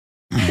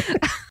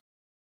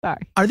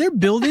 Sorry. Are there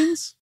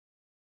buildings?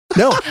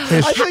 No.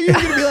 I thought you were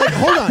going to be like,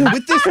 hold on,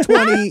 with this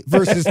 20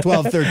 versus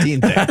 12,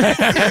 13 thing.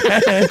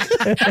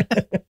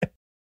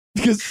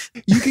 Because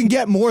you can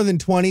get more than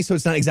 20, so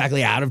it's not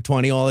exactly out of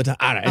 20 all the time.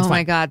 I don't know, it's Oh my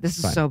fine. God, this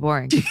is Fine. so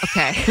boring.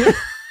 Okay.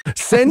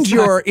 Send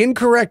your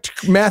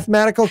incorrect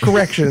mathematical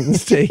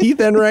corrections to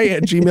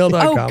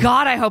heathenray@gmail.com. Oh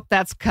God, I hope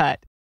that's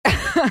cut.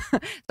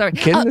 Sorry.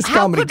 Kidding, this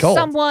comedy gold.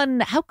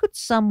 How could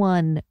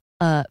someone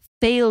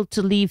fail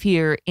to leave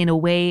here in a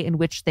way in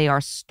which they are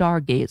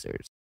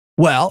stargazers?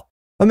 Well,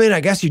 I mean, I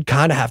guess you'd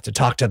kind of have to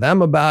talk to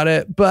them about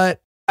it,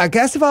 but I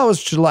guess if I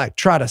was to like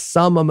try to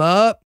sum them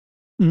up,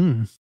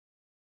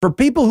 for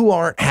people who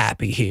aren't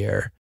happy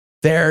here,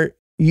 they're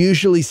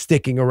usually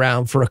sticking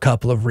around for a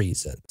couple of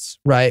reasons,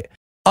 right?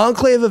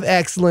 Enclave of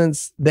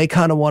Excellence, they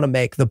kind of want to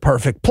make the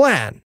perfect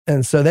plan.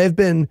 And so they've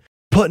been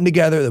putting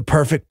together the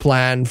perfect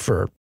plan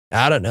for,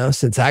 I don't know,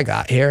 since I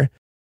got here.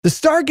 The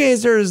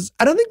Stargazers,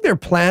 I don't think they're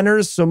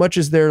planners so much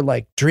as they're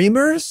like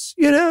dreamers,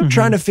 you know,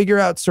 trying to figure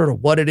out sort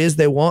of what it is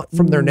they want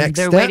from their next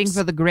They're steps. waiting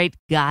for the great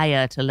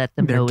Gaia to let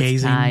them They're know it's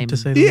gazing time. to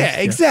say the Yeah, least.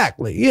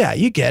 exactly. Yeah,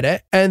 you get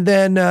it. And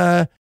then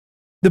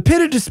the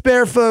Pit of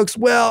Despair folks,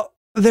 well,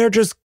 they're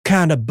just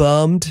kind of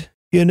bummed,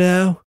 you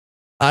know?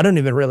 I don't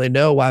even really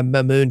know why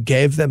Mamoon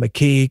gave them a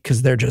key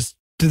because they're just.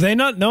 Do they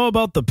not know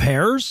about the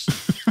pears?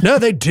 No,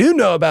 they do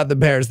know about the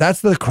bears. That's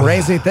the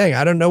crazy thing.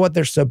 I don't know what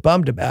they're so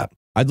bummed about.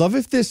 I'd love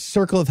if this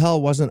circle of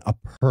hell wasn't a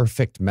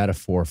perfect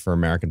metaphor for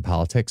American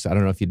politics. I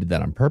don't know if you did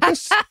that on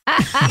purpose,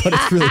 but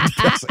it's really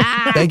depressing.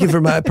 Thank you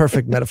for my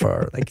perfect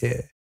metaphor. Thank you.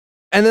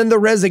 And then the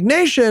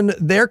Resignation,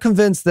 they're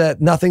convinced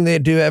that nothing they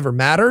do ever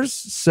matters.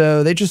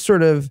 So they just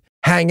sort of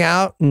hang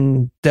out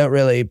and don't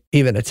really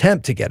even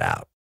attempt to get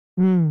out.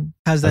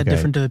 How's that Okay.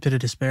 different to the Pit of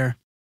Despair?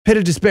 Pit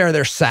of Despair,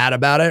 they're sad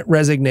about it.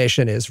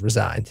 Resignation is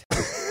resigned.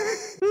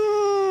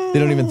 They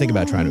don't even think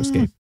about trying to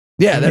escape.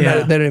 Yeah, they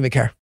Yeah. don't even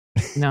care.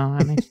 No,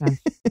 that makes sense.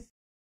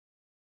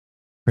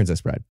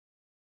 Princess Bride.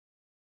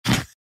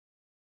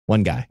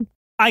 One guy.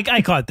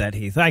 I caught that,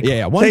 Heath.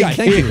 Yeah, one guy.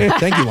 Thank you.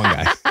 Thank you, one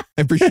guy. I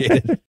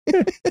appreciate it.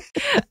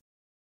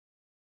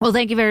 Well,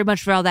 thank you very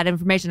much for all that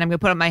information. I'm going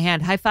to put up my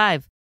hand. High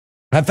five.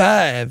 High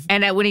five.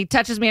 And when he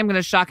touches me, I'm going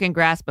to shock and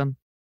grasp him.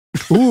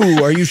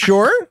 Ooh, are you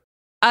sure?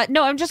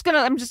 No, I'm just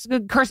gonna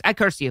curse. I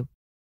curse you,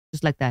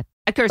 just like that.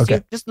 I curse Okay.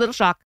 you, just a little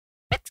shock,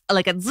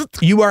 like a zzz.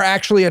 You are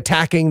actually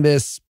attacking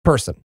this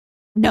person.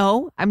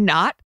 No, I'm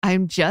not.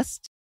 I'm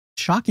just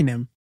Shocking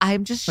him.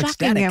 shocking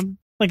static. him,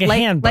 Like a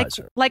hand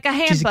buzzer. like a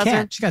hand She's a buzzer.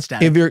 cat. She got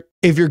static.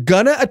 If you're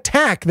gonna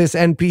attack this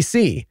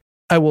NPC,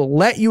 I will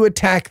let you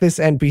attack this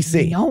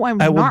NPC. No, I'm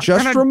I will not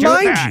just gonna do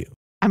remind that. you.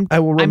 I'm I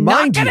will I'm not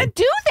remind gonna you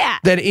do that.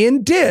 that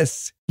in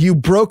Dis, you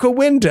broke a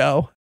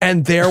window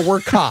and there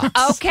were cops.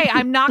 Okay,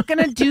 I'm not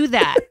gonna do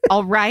that.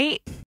 All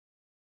right.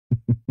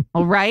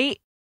 All right.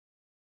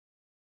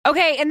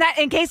 Okay,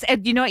 in case,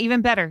 you know,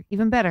 even better.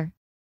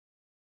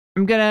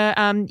 I'm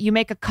gonna you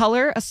make a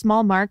color, a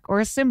small mark, or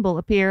a symbol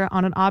appear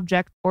on an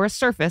object or a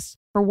surface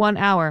for 1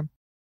 hour.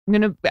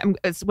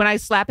 It's when I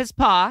slap his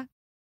paw,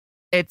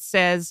 it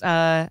says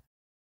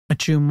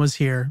Achum was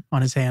here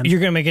on his hand. You're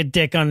going to make a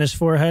dick on his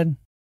forehead?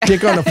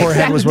 Dick on the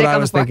forehead was what dick I on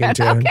the was thinking forehead.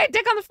 too. Okay,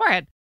 dick on the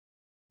forehead.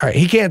 All right,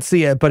 he can't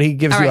see it, but he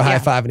gives All you a right, high yeah.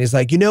 five and he's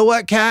like, you know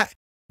what, Kat?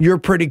 You're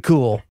pretty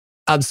cool.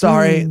 I'm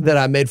sorry that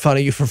I made fun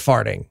of you for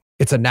farting.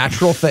 It's a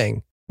natural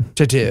thing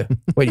to do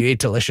when you eat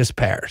delicious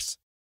pears.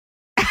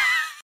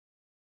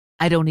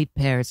 I don't eat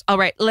pears. All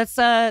right, let's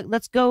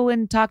go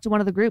and talk to one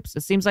of the groups.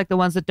 It seems like the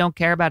ones that don't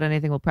care about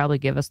anything will probably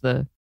give us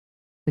the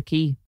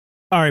key.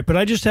 All right, but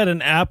I just had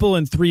an apple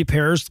and 3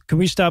 pears. Can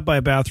we stop by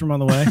a bathroom on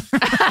the way?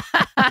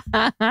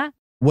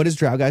 What is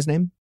Drow guy's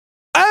name?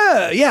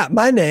 Yeah,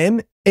 my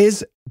name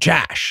is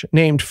Jash,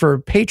 named for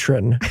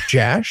patron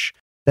Jash.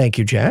 Thank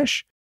you,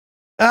 Jash.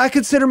 I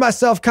consider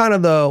myself kind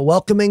of the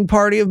welcoming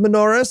party of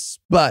Minauros,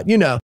 but, you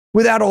know,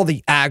 without all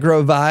the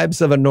aggro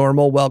vibes of a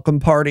normal welcome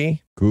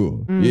party.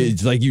 Cool.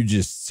 It's like you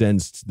just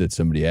sensed that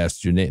somebody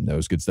asked your name. That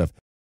was good stuff.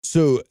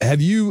 So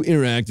have you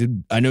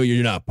interacted? I know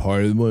you're not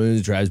part of one of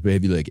the tribes, but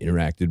have you like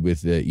interacted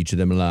with each of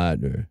them a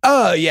lot? Or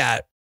Oh, yeah.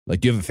 like,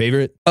 do you have a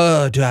favorite?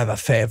 Oh, do I have a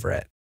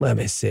favorite? Let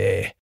me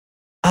see.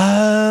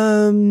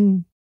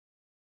 I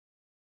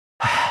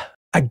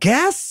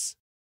guess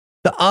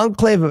the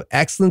Enclave of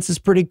Excellence is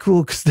pretty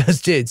cool because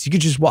those dudes, you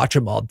could just watch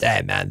them all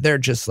day, man. They're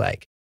just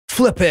like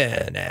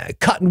flipping and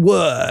cutting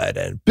wood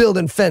and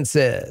building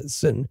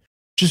fences and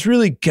just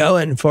really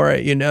going for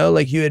it, you know,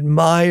 like you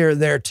admire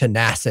their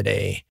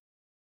tenacity.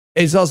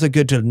 It's also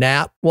good to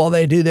nap while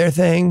they do their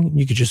thing.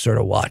 You could just sort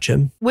of watch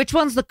them. Which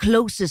one's the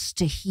closest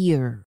to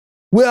here?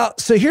 Well,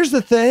 so here's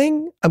the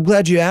thing. I'm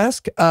glad you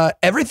asked.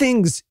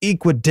 Everything's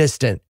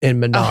equidistant in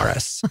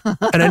Minauros.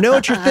 And I know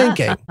what you're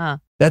thinking.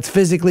 That's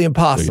physically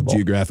impossible. Like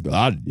geographical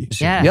oddity.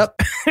 Yeah. Yep.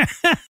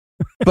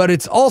 But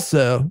it's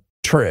also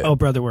true. Oh,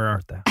 brother, where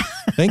art thou?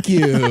 Thank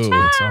you.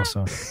 It's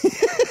also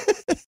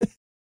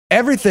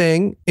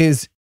Everything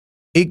is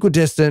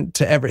equidistant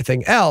to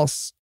everything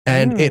else.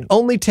 And it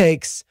only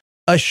takes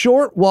a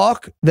short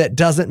walk that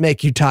doesn't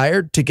make you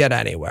tired to get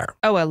anywhere,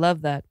 Oh, I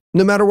love that.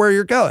 no matter where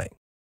you're going.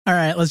 All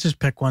right, let's just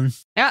pick one.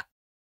 Yeah.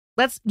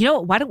 Why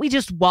don't we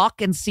just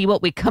walk and see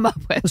what we come up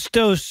with? it's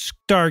those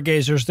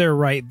stargazers. They're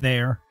right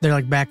there. They're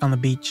like back on the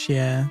beach.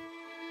 Yeah.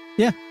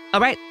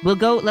 All right,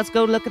 let's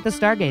go look at the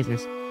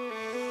stargazers.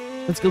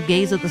 Let's go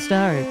gaze at the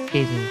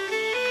stargazers.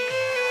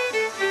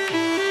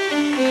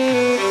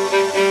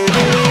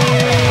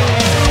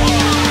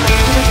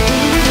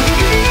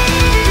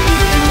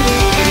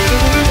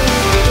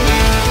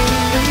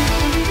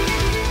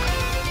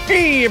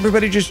 Hey,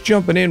 everybody, just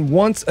jumping in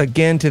once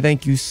again to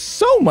thank you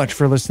so much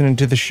for listening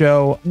to the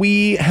show.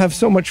 We have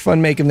so much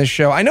fun making this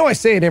show. I know I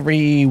say it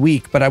every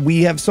week, but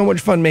we have so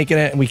much fun making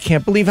it, and we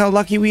can't believe how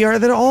lucky we are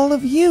that all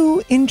of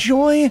you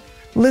enjoy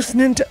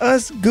listening to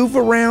us goof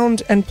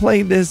around and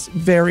play this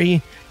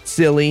very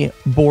silly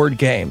board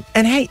game.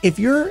 And hey, if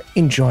you're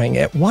enjoying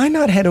it, why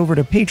not head over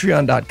to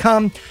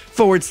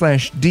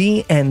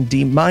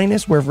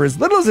patreon.com/DnD-, where for as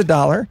little as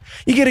 $1,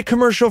 you get a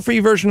commercial-free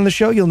version of the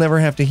show. You'll never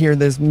have to hear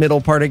this middle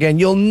part again.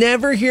 You'll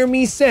never hear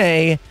me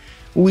say,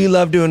 we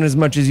love doing it as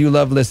much as you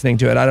love listening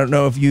to it. I don't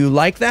know if you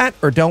like that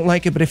or don't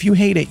like it, but if you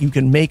hate it, you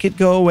can make it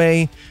go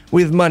away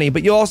with money.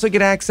 But you'll also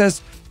get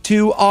access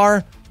to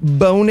our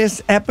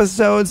bonus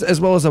episodes, as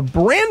well as a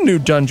brand new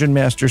Dungeon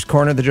Masters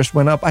Corner that just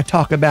went up. I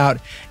talk about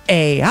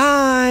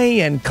AI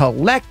and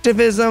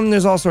collectivism.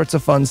 There's all sorts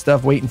of fun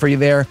stuff waiting for you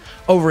there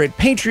over at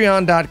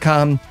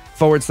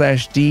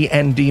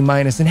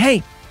patreon.com/DnD-. And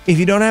hey, if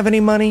you don't have any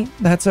money,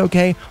 that's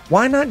okay.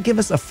 Why not give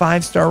us a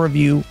 5-star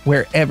review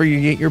wherever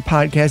you get your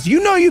podcast?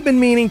 You know you've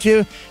been meaning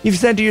to. You've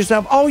said to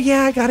yourself, oh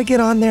yeah, I got to get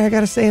on there. I got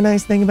to say a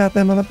nice thing about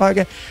them on the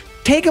podcast.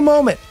 Take a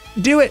moment.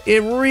 Do it.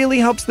 It really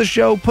helps the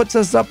show, puts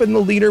us up in the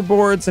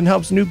leaderboards, and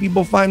helps new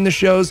people find the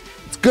shows.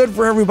 It's good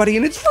for everybody,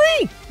 and it's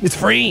free. It's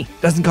free.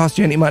 Doesn't cost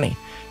you any money.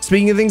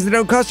 Speaking of things that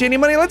don't cost you any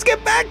money, let's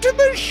get back to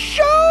the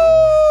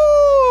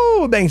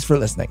show. Thanks for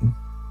listening.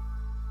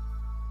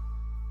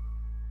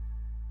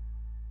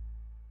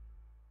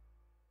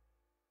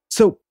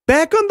 So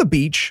back on the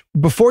beach,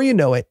 before you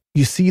know it,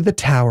 you see the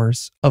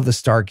towers of the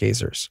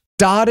stargazers,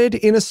 dotted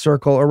in a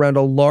circle around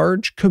a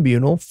large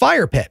communal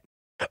fire pit.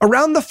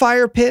 Around the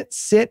fire pit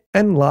sit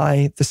and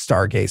lie the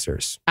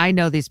stargazers. I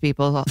know these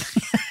people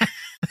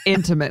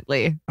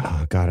intimately.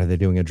 Oh, God, are they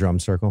doing a drum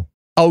circle?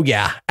 Oh,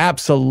 yeah,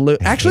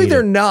 absolutely. Actually,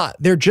 they're not.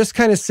 They're just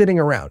kind of sitting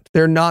around.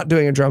 They're not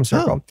doing a drum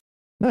circle. Oh,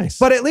 nice.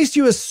 But at least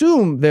you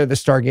assume they're the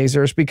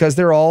stargazers because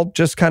they're all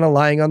just kind of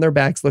lying on their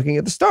backs looking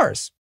at the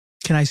stars.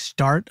 Can I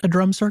start a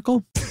drum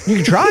circle? You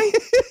can try.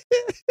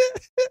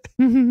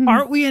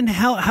 Aren't we in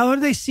hell? How are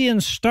they seeing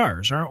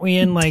stars? Aren't we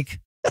in like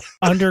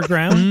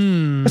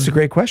underground? That's a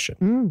great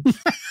question.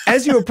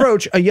 As you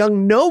approach, a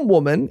young gnome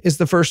woman is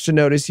the first to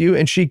notice you,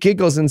 and she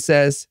giggles and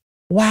says,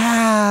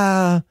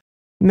 wow,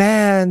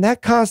 man,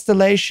 that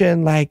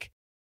constellation like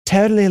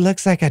totally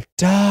looks like a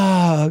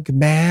dog,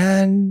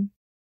 man.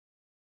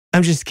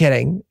 I'm just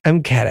kidding.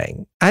 I'm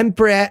kidding. I'm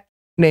Britt,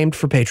 named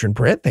for patron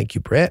Britt. Thank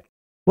you, Britt.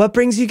 What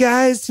brings you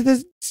guys to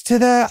the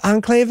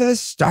Enclave of the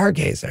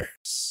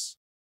Stargazers?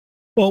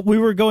 Well, we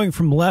were going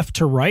from left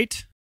to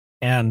right,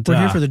 and We're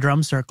here for the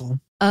drum circle.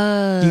 Do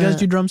you guys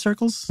do drum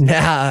circles?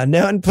 Nah,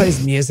 no one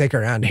plays music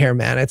around here,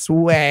 man. It's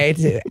way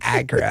too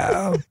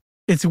aggro.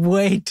 It's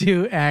way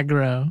too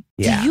aggro.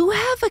 Yeah. Do you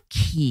have a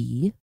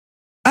key?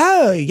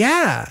 Oh,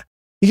 yeah.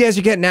 You guys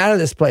are getting out of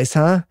this place,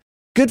 huh?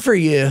 Good for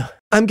you.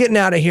 I'm getting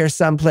out of here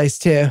someplace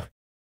too.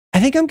 I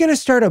think I'm going to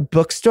start a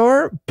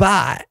bookstore,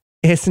 but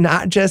it's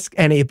not just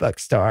any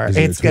bookstore.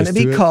 It's going to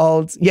be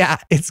called,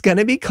 it's going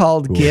to be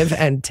called Give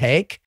and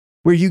Take,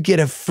 where you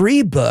get a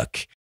free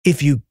book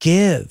if you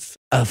give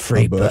a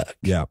free book.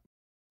 Yeah.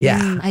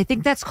 Yeah. I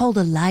think that's called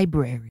a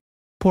library.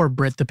 Poor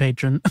Britt, the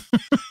patron.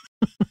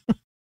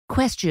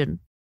 Question.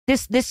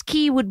 This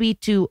key would be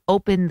to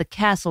open the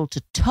castle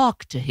to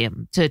talk to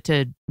him, to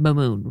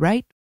Mamoon,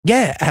 right?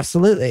 Yeah,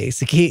 absolutely. It's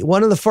the key,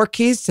 one of the 4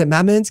 keys to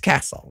Mamoon's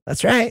castle.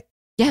 That's right.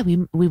 Yeah,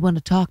 we want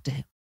to talk to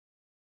him.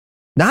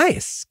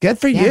 Nice. Good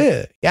for Yeah.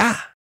 you. Yeah.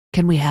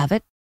 Can we have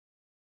it?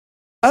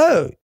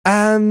 Oh,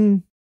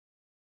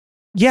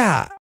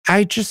 yeah.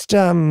 I just,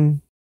 oh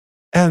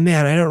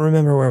man, I don't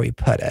remember where we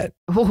put it.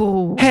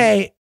 Oh.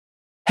 Hey,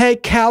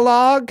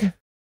 Kellogg,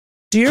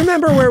 do you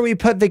remember where we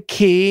put the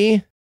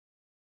key?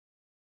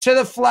 To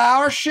the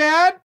flower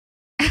shed?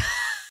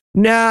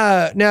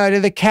 No, to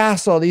the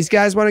castle. These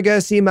guys want to go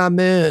see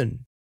Mamoon.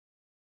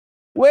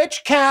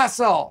 Which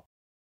castle?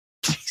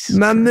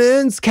 My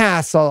moon's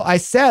castle. I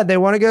said they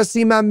want to go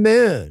see my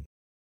moon.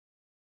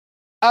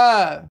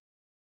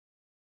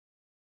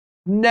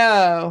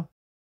 No.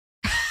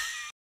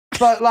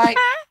 But like,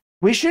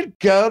 we should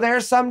go there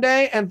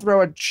someday and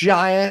throw a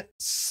giant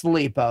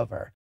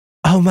sleepover.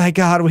 Oh my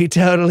God, we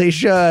totally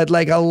should.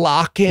 Like a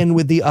lock-in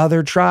with the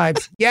other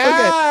tribes.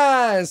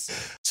 Yes.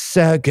 Okay.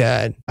 So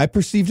good. I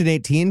perceived an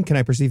 18. Can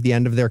I perceive the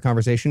end of their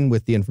conversation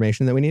with the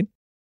information that we need?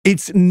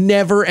 It's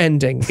never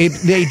ending.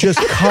 They just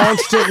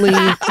constantly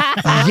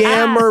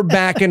yammer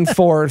back and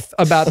forth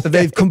about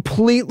they've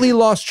completely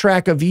lost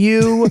track of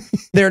you.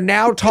 They're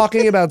now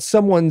talking about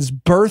someone's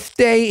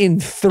birthday in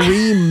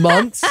 3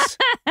 months.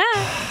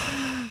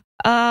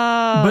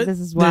 But this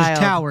is wild. There's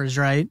towers,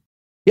 right?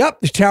 Yep,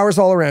 there's towers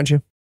all around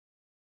you.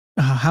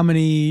 How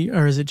many,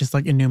 or is it just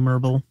like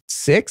innumerable?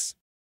 6.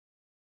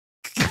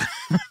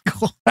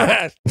 Cool.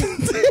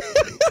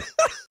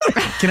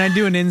 Can I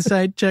do an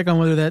insight check on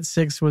whether that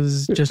 6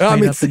 was just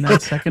made up in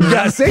that second?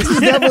 Yeah, 6 is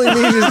definitely me.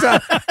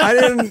 I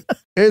didn't.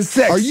 It's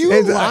 6. Are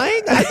you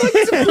lying? I'd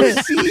like to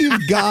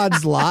perceive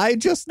God's lie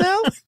just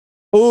now.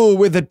 Oh,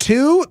 with a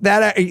 2,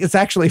 it's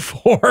actually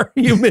 4.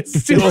 You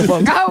missed 2 of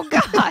them. Oh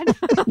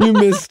God! You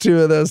missed 2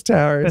 of those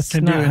towers. That's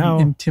Can not do how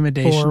an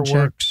intimidation check.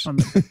 works.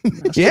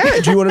 Yeah.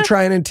 Do you want to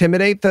try and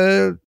intimidate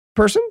the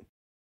person?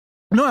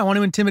 No, I want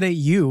to intimidate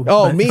you.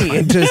 Oh, but- me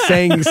into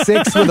saying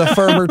 6 with a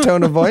firmer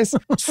tone of voice.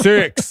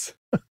 6.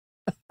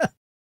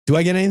 Do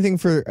I get anything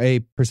for a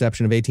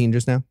perception of 18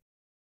 just now?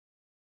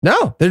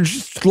 No, they're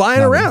just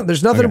flying around.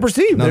 There's nothing to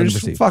perceive. Nothing They're to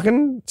just perceive.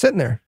 fucking sitting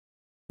there.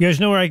 You guys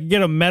know where I can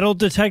get a metal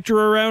detector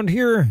around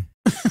here?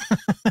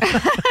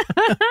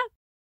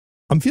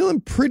 I'm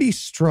feeling pretty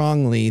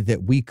strongly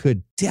that we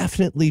could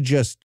definitely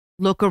just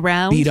Look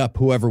around. beat up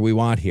whoever we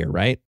want here,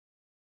 right?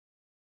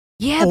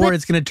 Yeah, or but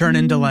it's going to turn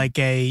into like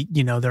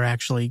they're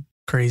actually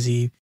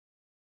crazy.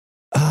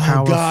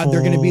 Oh God,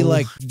 they're going to be Powerful.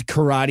 like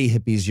karate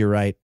hippies. You're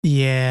right.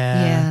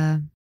 Yeah. yeah.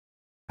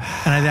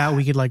 And I doubt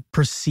we could like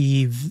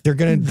perceive. They're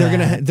gonna do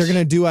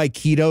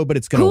Aikido, but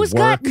it's gonna Who's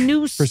work got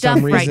new for stuff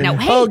some right reason. now?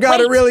 Hey, Oh,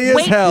 God, it really is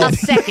wait hell. a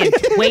second.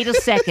 Wait a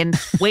second,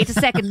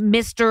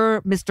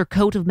 Mr.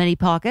 Coat of Many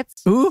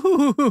Pockets.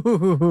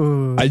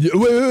 Ooh.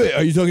 Wait.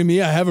 Are you talking to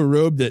me? I have a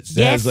robe that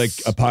Yes. has like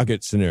a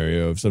pocket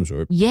scenario of some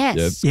sort.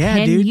 Yes. Yeah,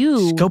 Can dude. you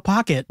Just go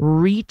pocket.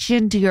 reach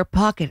into your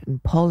pocket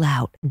and pull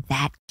out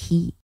that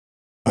key?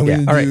 I'm Yeah.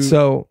 gonna All right. do-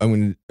 So I'm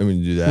gonna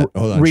do that.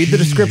 Hold on. read the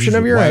description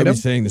of your Why item. Are we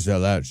saying this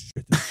out loud?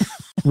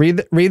 read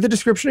the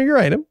description of your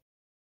item.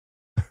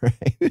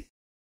 Right.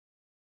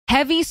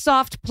 Heavy,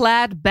 soft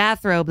plaid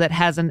bathrobe that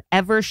has an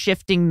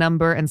ever-shifting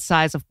number and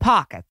size of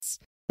pockets.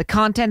 The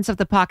contents of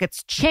the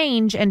pockets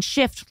change and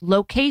shift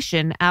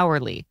location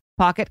hourly.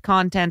 Pocket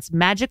contents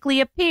magically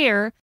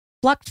appear,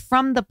 plucked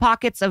from the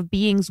pockets of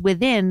beings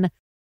within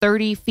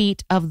 30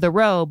 feet of the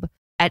robe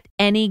at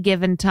any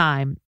given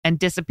time, and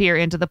disappear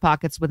into the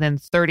pockets within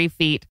 30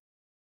 feet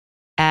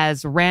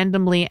as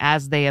randomly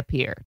as they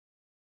appear.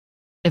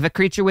 If a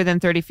creature within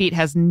 30 feet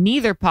has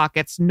neither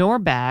pockets nor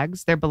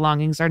bags, their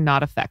belongings are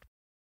not affected.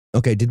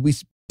 Okay. Did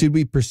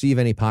we perceive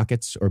any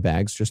pockets or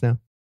bags just now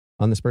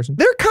on this person?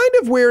 They're kind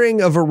of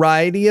wearing a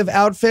variety of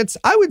outfits.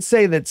 I would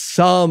say that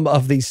some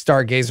of these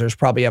stargazers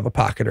probably have a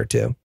pocket or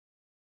 2.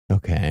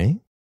 Okay.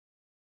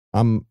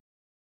 I'm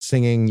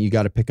singing "You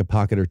Got to Pick a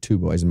Pocket or Two,"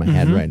 boys, in my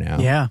head Mhm. right now.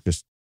 Yeah.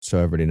 Just so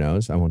everybody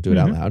knows, I won't do it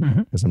out loud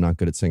mhm. because I'm not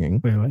good at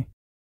singing. Really?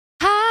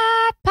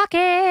 Hot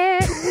pocket!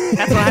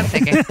 That's what I'm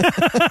thinking.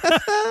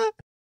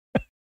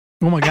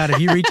 Oh my God. If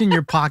you reach in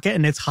your pocket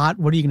and it's hot,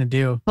 what are you going to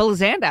do? Pull his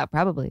hand out,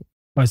 probably.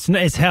 Well,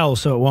 it's hell,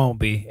 so it won't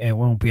be. It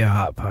won't be a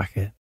hot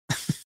pocket.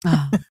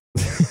 Oh.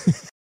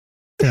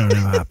 They don't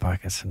have hot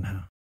pockets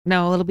now.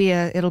 No, it'll be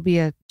a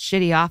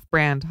shitty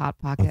off-brand hot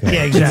pocket. Okay.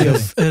 Yeah, It'll be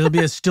exactly. it'll be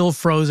a still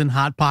frozen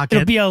hot pocket.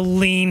 It'll be a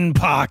lean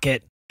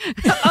pocket.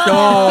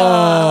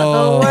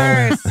 Oh, the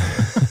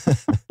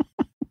worst.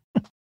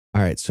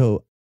 All right.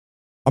 So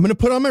I'm going to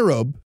put on my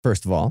robe,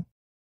 first of all.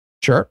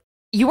 Sure.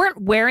 You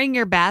weren't wearing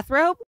your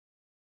bathrobe?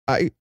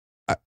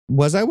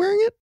 Was I wearing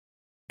it?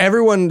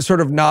 Everyone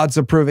sort of nods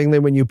approvingly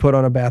when you put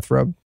on a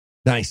bathrobe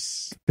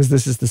Nice. because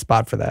this is the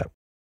spot for that.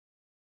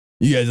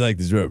 You guys like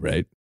this robe,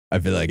 right? I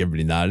feel like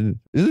everybody nodded.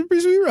 This is a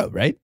pretty sweet robe,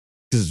 right?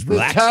 Because it's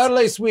relaxed.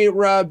 Totally sweet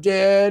robe,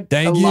 dude.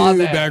 Thank I you, love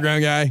it.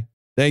 background guy.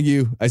 Thank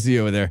you. I see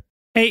you over there.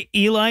 Hey,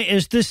 Eli,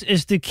 is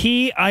the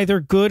key either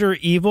good or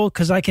evil?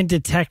 Because I can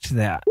detect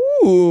that.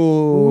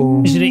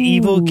 Ooh. Is it an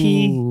evil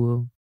key?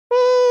 Ooh.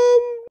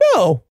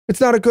 No,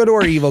 it's not a good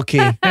or evil key.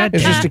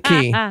 It's just a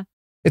key. Ah.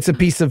 It's a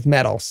piece of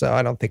metal, so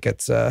I don't think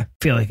it's I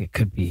feel like it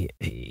could be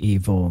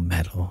evil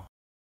metal.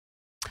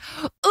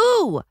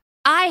 Ooh,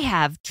 I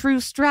have True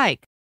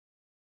Strike.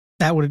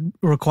 That would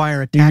require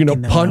you're attacking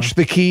gonna them, punch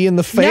though. the key in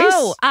the face.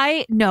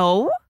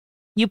 No.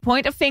 You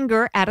point a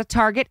finger at a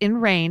target in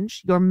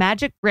range. Your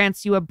magic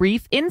grants you a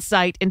brief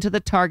insight into the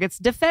target's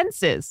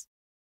defenses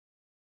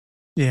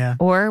Yeah.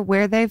 or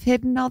where they've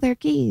hidden all their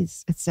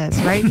keys. It says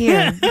right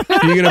here.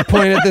 You're gonna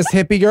point at this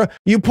hippie girl.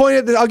 You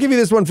point at I'll give you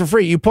this one for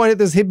free. You point at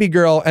this hippie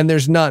girl, and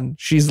there's none.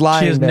 She's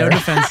lying She has there. no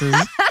defenses.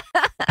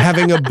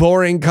 having a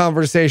boring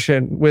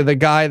conversation with a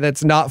guy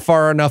that's not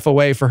far enough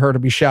away for her to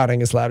be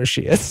shouting as loud as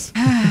she is.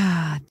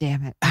 Ah,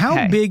 damn it. How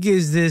Okay. big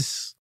is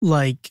this?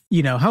 Like,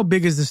 how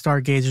big is the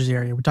Stargazers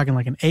area? We're talking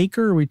like an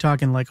acre, or are we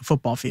talking like a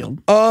football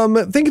field?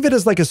 Think of it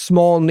as like a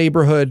small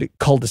neighborhood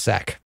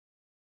cul-de-sac.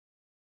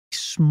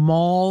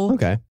 Small.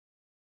 Okay.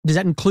 Does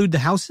that include the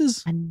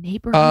houses? A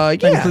neighborhood?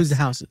 That Yeah. includes the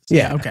houses.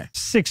 Yeah. Okay.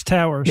 6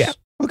 towers. Yeah.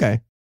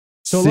 Okay.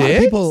 So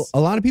a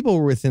lot of people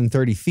were within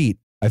 30 feet.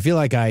 I feel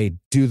like I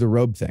do the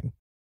robe thing.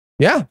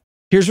 Yeah.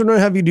 Here's what I'm going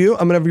to have you do.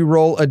 I'm going to have you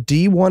roll a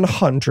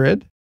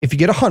D100. If you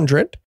get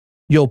 100,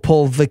 you'll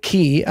pull the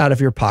key out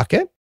of your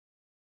pocket.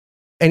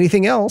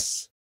 Anything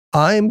else,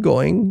 I'm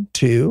going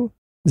to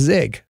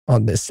zig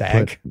on this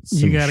sag. Put some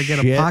You got to get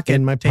a shit pocket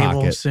in my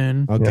table pocket.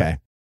 soon. Okay. Yeah.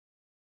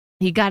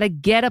 You got to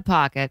get a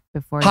pocket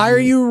before Higher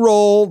you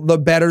roll, the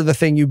better the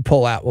thing you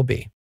pull out will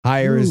be.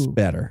 Higher is Ooh.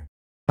 better.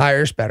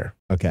 Higher is better.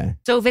 Okay.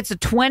 So if it's a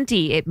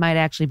 20, it might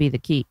actually be the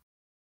key.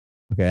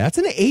 Okay. That's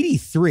an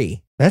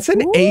 83. That's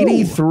an Ooh.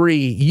 83.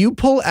 You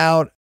pull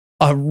out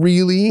a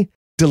really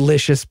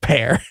delicious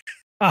pear.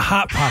 A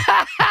hot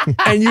pot.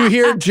 And you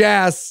hear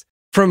Jazz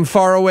from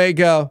far away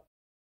go,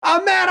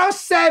 "Oh man, I was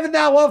saving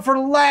that one for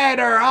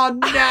later. Oh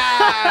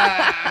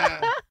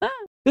no.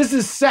 This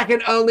is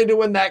second only to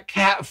when that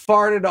cat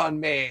farted on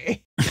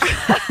me."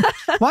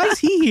 Why is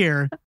he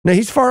here? No,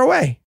 he's far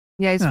away.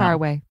 Yeah, he's Oh. far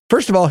away.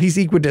 First of all, he's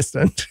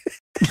equidistant.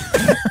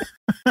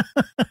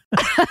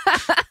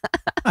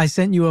 I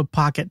sent you a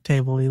pocket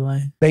table, Eli.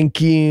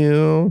 Thank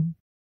you.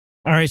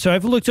 All right, so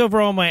I've looked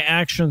over all my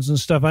actions and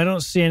stuff. I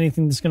don't see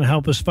anything that's going to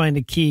help us find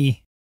a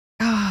key.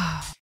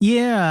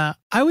 Yeah,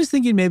 I was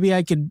thinking maybe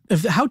I could.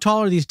 How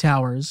tall are these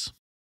towers?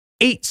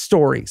 8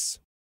 stories.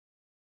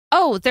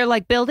 Oh, they're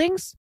like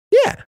buildings?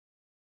 Yeah.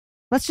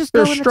 Let's just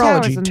They're go in the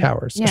astrology towers.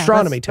 towers. Yeah,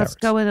 Astronomy let's towers.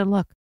 go in and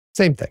look.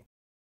 Same thing.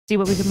 See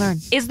what we can learn.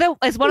 Is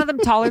one of them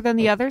taller than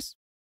the others?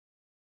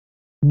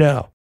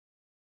 No.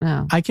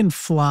 No. I can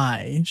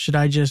fly. Should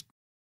I just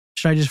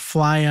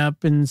fly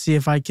up and see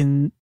if I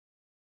can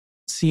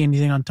see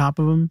anything on top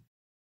of them?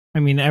 I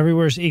mean,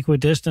 everywhere's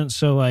equidistant,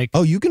 so like,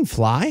 Oh, you can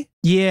fly?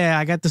 Yeah,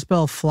 I got the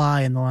spell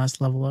fly in the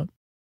last level up.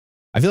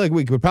 I feel like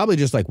we could probably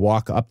just like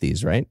walk up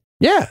these, right?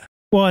 Yeah.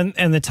 well,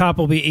 and the top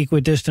will be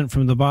equidistant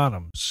from the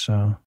bottom,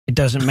 so it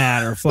doesn't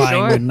matter. Flying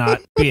Sure. would not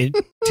be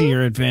to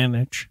your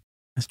advantage.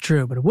 That's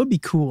true, but it would be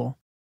cool.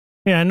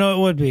 Yeah, I know it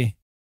would be.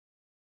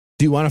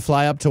 Do you want to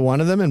fly up to one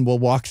of them and we'll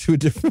walk to a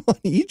different one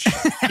each?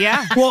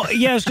 Yeah. Well,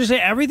 yeah, I was going to say,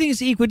 everything is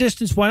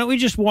equidistance. Why don't we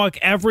just walk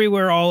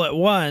everywhere all at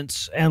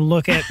once and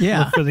look for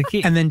the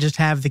key? And then just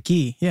have the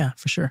key. Yeah,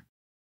 for sure.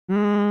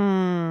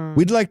 Mm.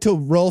 We'd like to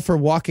roll for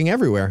walking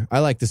everywhere. I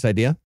like this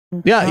idea.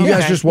 Yeah, you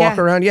guys Okay. just walk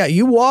Yeah. around. Yeah,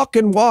 you walk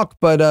and walk,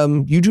 but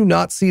you do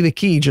not see the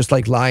key just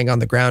like lying on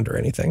the ground or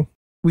anything.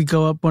 We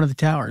go up one of the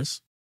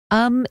towers.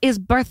 Is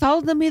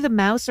Bartholomew the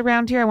mouse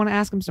around here? I want to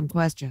ask him some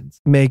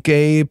questions. Make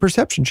a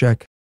perception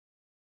check.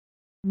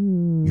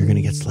 You're going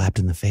to get slapped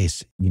in the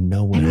face. You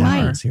know I what might.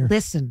 happens here.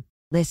 Listen.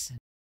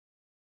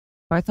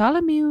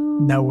 Bartholomew.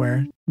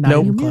 Nowhere. Not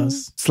Nope. even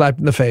close. Slapped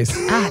in the face.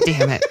 Ah,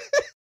 damn it.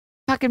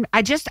 Fucking,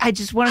 I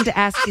just wanted to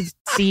ask you,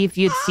 see if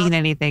you'd seen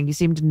anything. You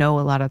seem to know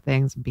a lot of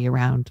things and be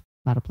around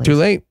a lot of places. Too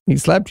late. He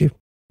slapped you.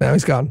 Now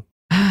he's gone.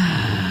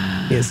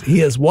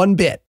 He is one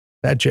bit.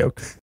 That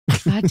joke.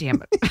 God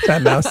damn it.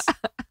 That mouse.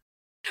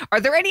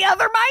 Are there any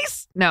other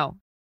mice? No.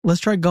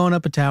 Let's try going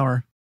up a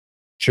tower.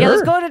 Sure. Yeah,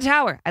 let's go to the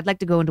tower. I'd like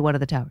to go into one of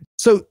the towers.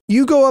 So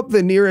you go up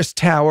the nearest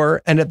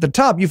tower, and at the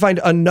top, you find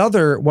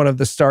another one of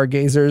the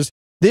stargazers.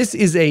 This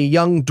is a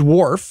young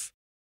dwarf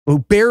who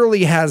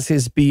barely has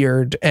his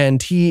beard,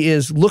 and he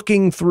is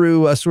looking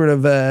through a sort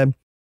of a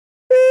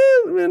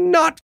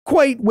not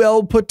quite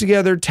well put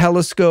together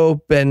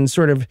telescope and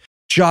sort of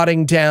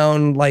jotting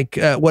down like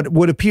what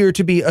would appear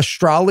to be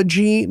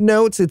astrology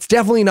notes. It's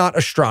definitely not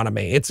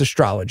astronomy. It's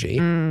astrology.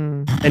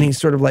 Mm. And he's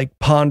sort of like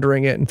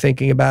pondering it and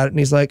thinking about it. And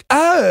he's like,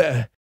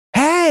 "Oh,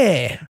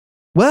 hey,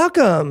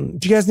 welcome.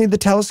 Do you guys need the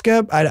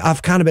telescope?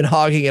 I've kind of been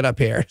hogging it up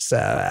here.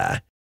 So,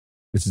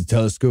 It's a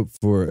telescope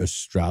for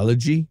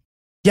astrology.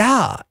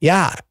 yeah.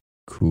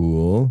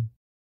 Cool.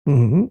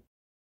 Mm-hmm.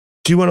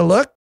 Do you want to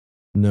look?"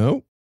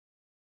 No.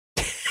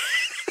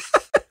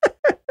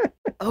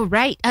 Oh,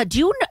 right. Do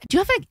you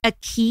have a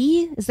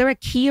key? Is there a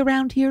key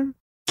around here?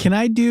 Can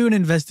I do an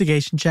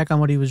investigation check on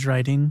what he was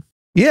writing?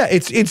 Yeah,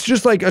 it's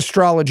just like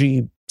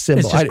astrology symbol.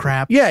 It's just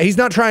crap. Yeah, he's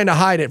not trying to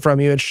hide it from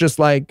you. It's just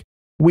like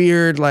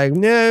weird, like,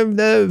 no,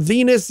 the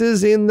Venus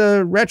is in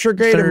the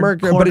retrograde of Third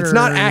Mercury, but it's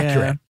not quarter,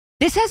 accurate.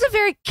 This has a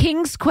very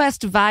King's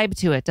Quest vibe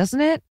to it,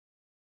 doesn't it?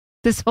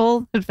 This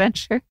whole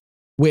adventure.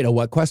 Wait, a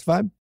what quest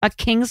vibe? A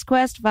King's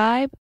Quest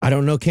vibe? I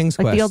don't know King's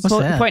Like Quest. the old What's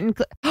that? point and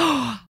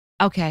click.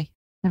 Okay,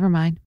 never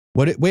mind.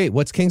 Wait,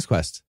 what's King's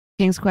Quest?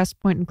 King's Quest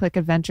point and click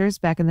adventures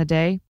back in the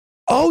day.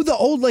 Oh, the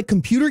old like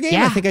computer game?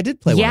 Yeah. I think I did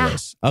play one Yeah. of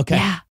those. Okay.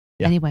 Yeah.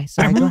 Yeah. Anyway, I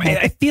sorry. Go remember. ahead.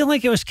 I feel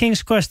like it was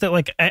King's Quest that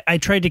like I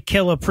tried to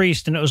kill a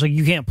priest and it was like,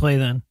 you can't play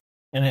then,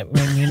 and it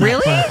made me not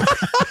Really? play.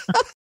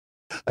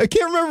 I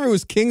can't remember if it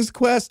was King's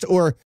Quest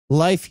or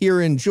Life Here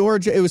in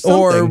Georgia. It was something.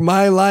 Or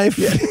my life.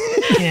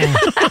 Yeah.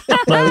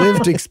 My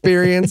lived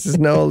experience is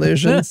no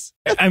illusions.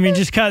 I mean,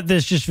 just cut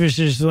this.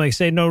 Just like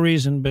say no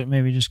reason, but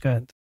maybe just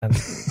cut.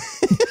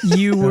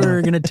 You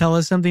were going to tell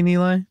us something,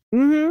 Eli?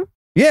 Mm-hmm.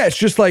 Yeah, it's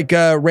just like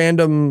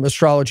random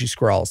astrology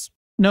scrolls.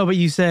 No, but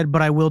you said,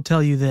 but I will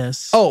tell you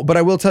this. Oh, but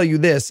I will tell you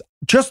this.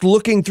 Just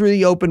looking through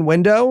the open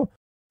window,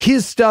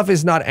 his stuff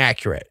is not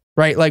accurate,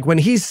 right? Like when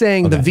he's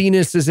saying the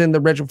Venus is in the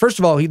red. First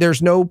of all,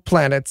 there's no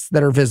planets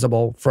that are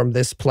visible from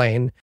this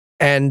plane,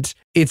 and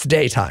it's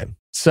daytime.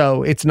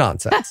 So it's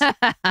nonsense.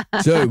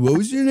 Sorry, what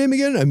was your name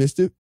again? I missed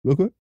it real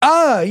quick.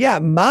 Yeah,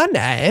 my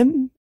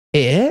name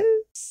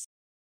is...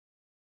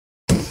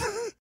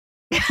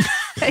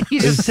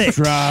 You just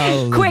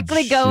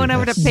quickly going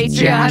over to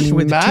Patreon.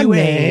 With my two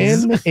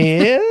A's. name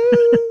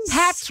is...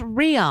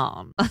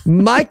 Patreon.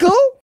 Michael?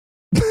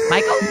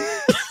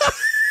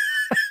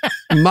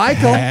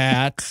 Michael.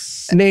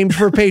 Hats. Named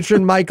for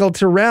patron Michael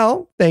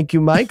Terrell. Thank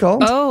you, Michael.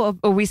 Oh,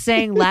 are we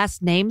saying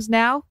last names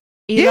now?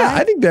 Eli? Yeah,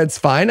 I think that's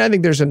fine. I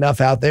think there's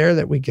enough out there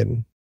that we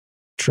can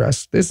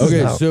trust. This is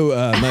Okay, how- so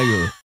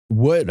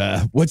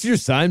Michael, what's your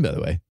sign, by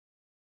the way?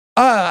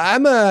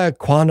 I'm a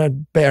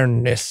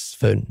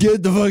Quanabernisfun.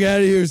 Get the fuck out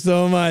of here,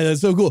 so am I.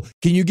 That's so cool.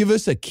 Can you give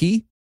us a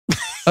key?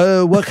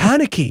 What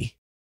kind of key?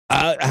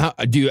 How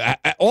do you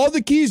all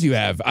the keys you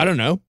have? I don't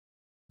know.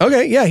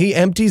 Okay, yeah, he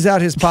empties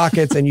out his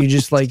pockets and you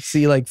just like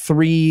see like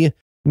 3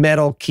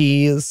 metal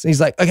keys.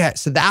 He's like, okay,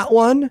 so that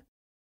one,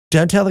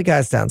 don't tell the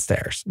guys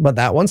downstairs, but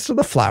that one's to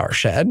the flower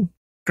shed.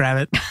 Grab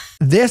it.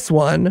 This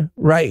one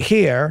right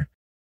here,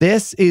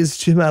 this is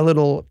to my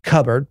little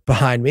cupboard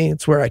behind me.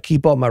 It's where I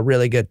keep all my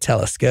really good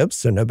telescopes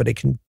so nobody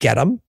can get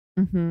them.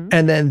 Mm-hmm.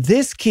 And then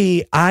this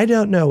key, I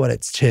don't know what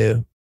it's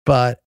to,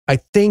 but I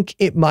think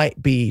it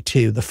might be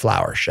to the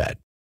flower shed.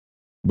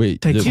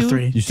 Wait, Take the- all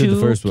 3. you said the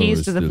Two first one keys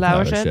was to the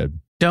flower shed?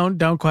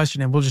 Don't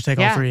question it. We'll just take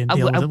all Yeah, 3 and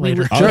deal with it we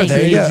later. would- I'll, Sure, Thank there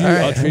trade you you, go. All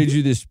right. I'll trade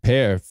you this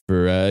pair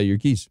for your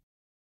keys.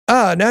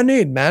 Oh, no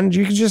need, man.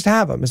 You can just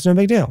have them. It's no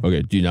big deal.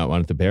 Okay, do you not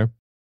want the pair?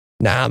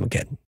 Nah, I'm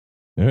kidding.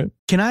 All right.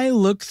 Can I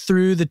look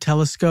through the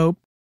telescope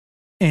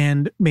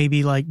and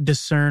maybe like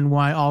discern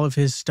why all of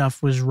his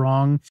stuff was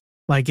wrong?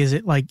 Like, is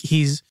it like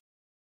he's,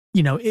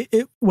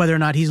 whether or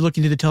not he's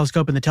looking through the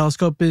telescope and the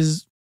telescope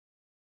is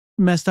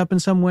messed up in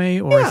some way,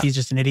 or Yeah. if he's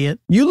just an idiot?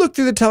 You look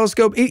through the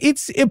telescope.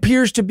 It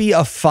appears to be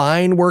a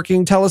fine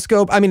working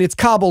telescope. I mean, it's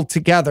cobbled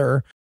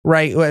together,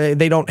 right?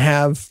 They don't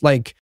have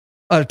like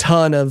a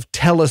ton of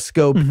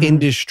telescope Mhm.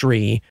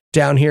 industry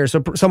down here.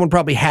 So someone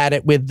probably had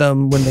it with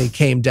them when they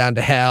came down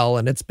to hell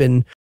and it's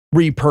been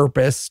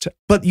repurposed.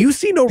 But you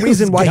see no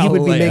reason why he would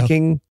be Galileo.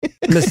 making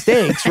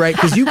mistakes, right?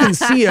 Because you can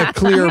see a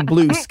clear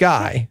blue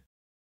sky.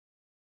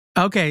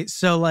 Okay,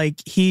 so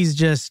like he's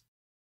just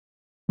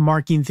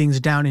marking things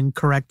down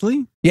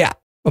incorrectly.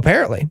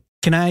 Apparently.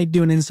 Can I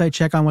do an insight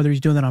check on whether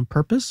he's doing that on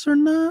purpose or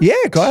not? Yeah,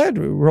 go ahead.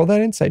 Roll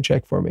that insight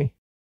check for me.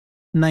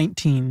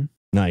 19.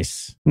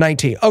 Nice.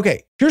 19.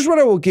 Okay, here's what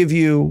I will give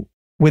you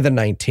with a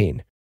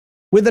 19.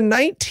 With a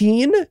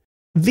 19,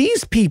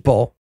 these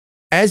people,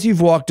 as you've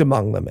walked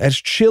among them, as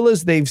chill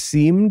as they've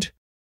seemed,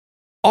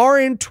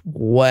 aren't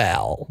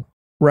well,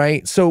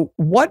 right? So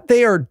what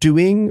they are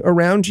doing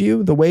around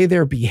you, the way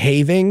they're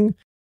behaving,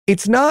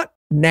 it's not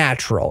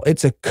natural.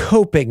 It's a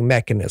coping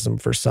mechanism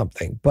for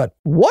something. But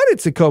what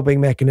it's a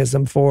coping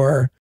mechanism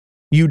for,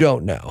 you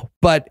don't know.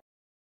 But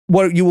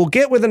what you will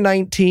get with a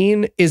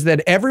 19 is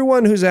that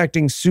everyone who's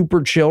acting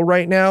super chill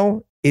right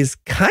now is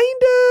kind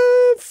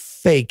of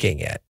faking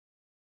it.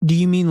 Do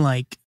you mean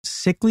like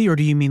sickly or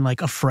do you mean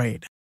like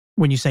afraid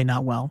when you say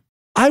not well?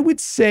 I would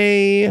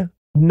say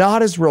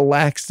not as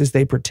relaxed as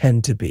they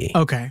pretend to be.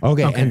 Okay.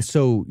 Okay, and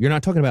so you're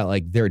not talking about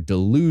like they're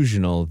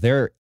delusional.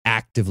 They're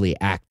actively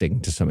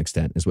acting to some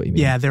extent, is what you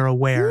mean. Yeah, they're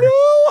aware. No,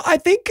 I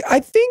think,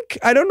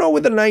 I don't know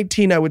with a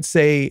 19, I would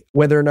say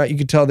whether or not you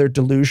could tell they're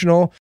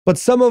delusional, but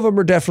some of them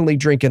are definitely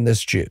drinking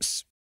this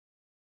juice.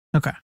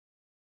 Okay.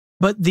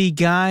 But the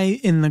guy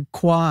in the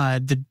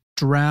quad, the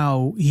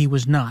drow, he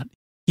was not.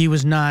 He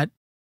was not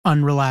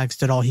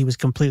unrelaxed at all. He was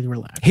completely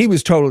relaxed. He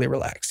was totally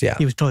relaxed. Yeah.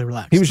 He was totally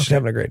relaxed. He was just Okay.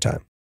 having a great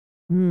time.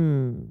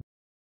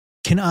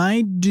 Can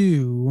I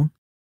do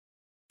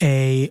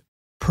a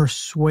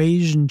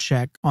persuasion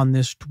check on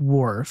this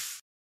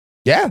dwarf?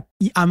 Yeah.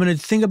 I'm going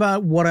to think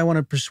about what I want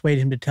to persuade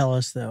him to tell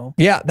us, though.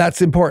 Yeah.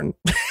 That's important.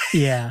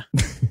 Yeah.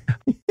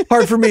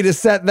 Hard for me to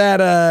set that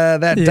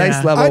Yeah.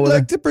 dice level. I'd with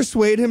like to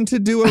persuade him to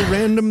do a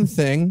random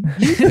thing.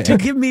 To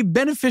give me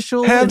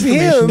beneficial have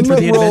information him for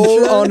the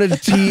roll adventure. on a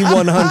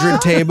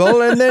T100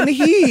 table, and then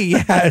he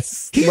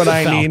has He's what a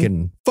I need.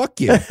 falcon.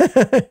 Fuck you.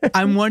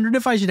 I'm wondering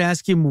if I should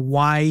ask him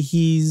why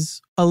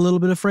he's a little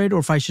bit afraid, or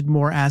if I should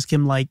more ask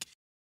him like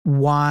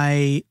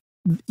why,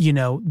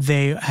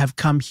 they have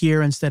come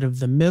here instead of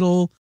the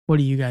middle. What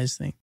do you guys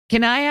think?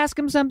 Can I ask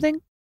him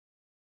something?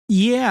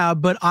 Yeah,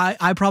 but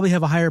I probably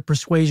have a higher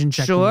persuasion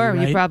check. than Sure, you,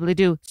 right? you probably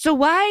do. So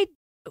why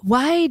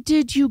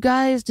did you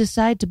guys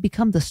decide to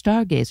become the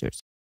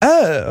Stargazers?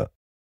 Oh.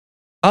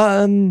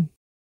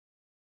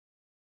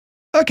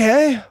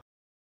 Okay.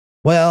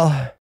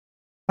 Well,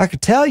 I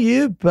could tell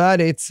you, but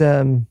it's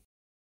a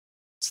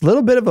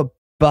little bit of a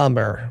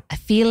bummer. I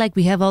feel like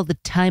we have all the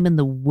time in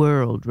the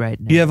world right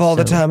now. You have all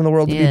the time in the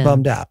world to be yeah.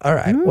 bummed out. All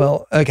right.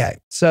 Well, okay.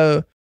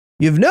 So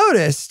you've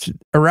noticed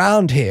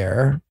around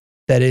here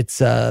that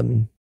it's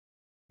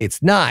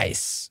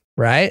nice,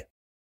 right?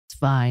 It's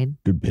fine.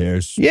 Good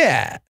pairs.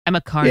 Yeah. I'm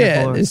a carnivore.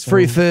 Yeah, it's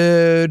free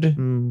food.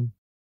 Mm.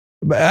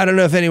 But I don't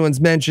know if anyone's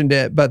mentioned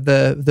it, but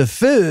the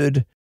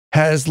food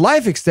has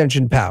life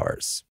extension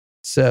powers.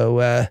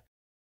 So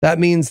that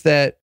means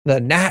that the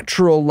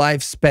natural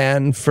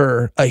lifespan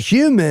for a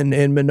human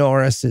in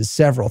Minauros is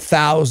several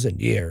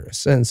thousand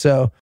years. And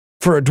so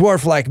for a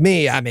dwarf like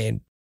me, I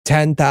mean,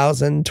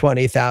 10,000,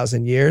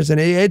 20,000 years.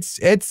 And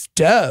it's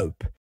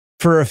dope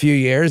for a few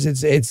years.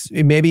 It's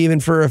maybe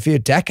even for a few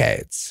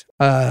decades,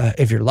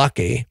 if you're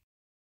lucky.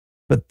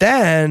 But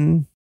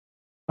then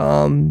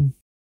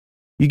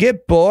you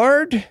get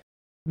bored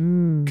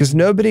because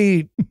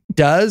nobody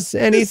does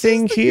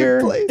anything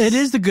here. It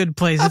is the good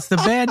place. It's the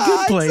bad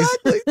good place.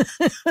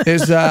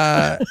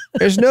 Exactly.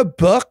 There's no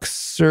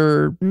books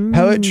or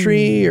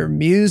poetry or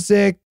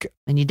music.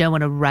 And you don't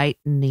want to write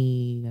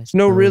any. There's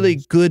no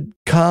really good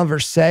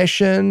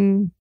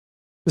conversation.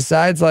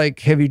 Besides, like,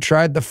 have you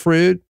tried the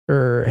fruit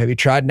or have you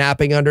tried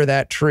napping under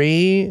that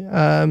tree?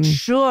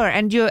 Sure,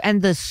 and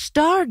the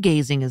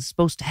stargazing is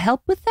supposed to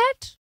help with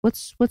that.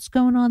 What's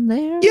going on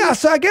there? Yeah,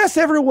 so I guess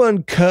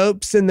everyone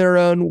copes in their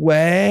own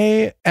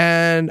way.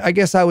 And I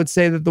guess I would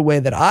say that the way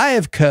that I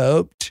have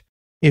coped,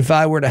 if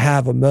I were to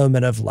have a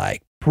moment of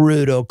like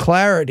brutal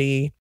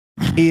clarity,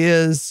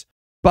 is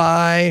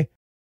by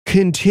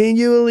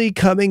continually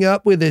coming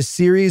up with a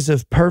series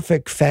of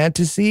perfect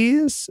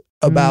fantasies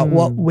about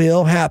what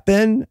will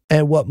happen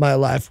and what my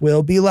life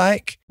will be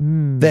like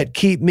that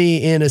keep me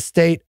in a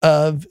state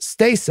of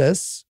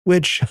stasis,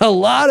 which a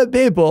lot of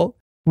people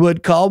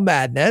would call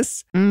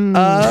madness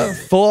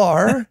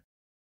for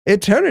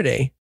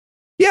eternity.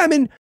 Yeah, I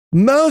mean,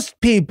 most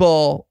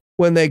people,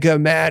 when they go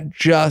mad,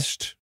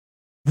 just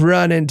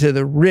run into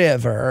the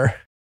river.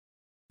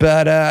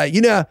 But,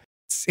 you know,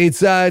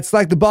 it's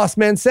like the boss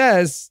man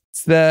says,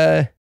 it's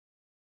the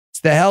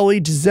hell we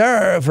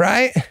deserve,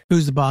 right?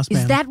 Who's the boss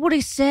man? Is that what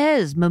he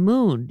says,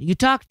 Mamoon? You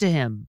talk to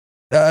him.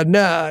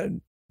 No.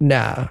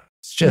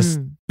 It's just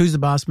Who's the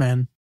boss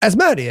man?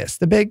 Asmodeus,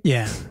 the big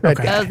red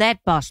Okay. guy. Oh,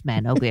 that boss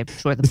man. Okay,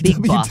 sure, the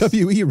big boss.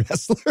 WWE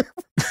wrestler.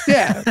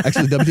 Yeah.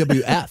 Actually,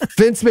 WWF.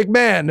 Vince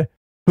McMahon,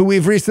 who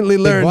we've recently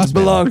boss learned man.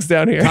 belongs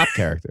down here. Top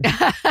character.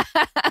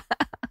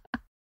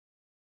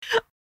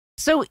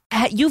 So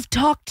you've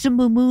talked to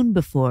Mamoon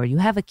before. You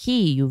have a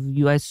key.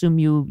 I assume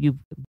you've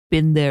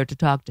been there to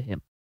talk to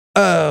him.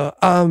 Oh,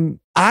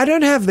 I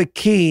don't have the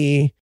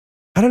key.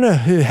 I don't know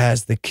who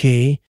has the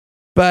key,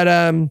 but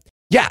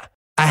yeah,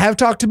 I have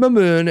talked to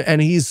Mamoon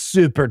and he's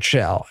super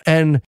chill.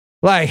 And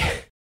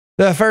like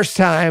the first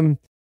time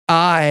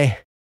I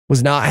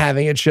was not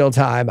having a chill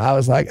time, I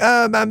was like,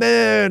 "Oh,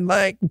 Mamoon,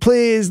 like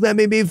please let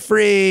me be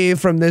free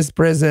from this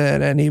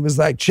prison." And he was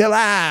like, "Chill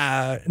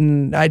out,"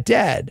 and I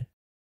did.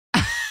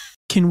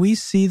 Can we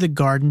see the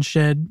garden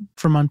shed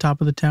from on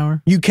top of the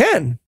tower? You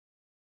can.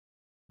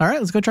 All right,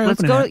 let's go try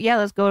Let's opening go. it. Yeah,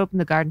 let's go open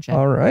the garden shed.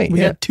 All right. We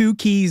Yeah. got 2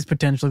 keys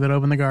potentially that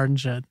open the garden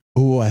shed.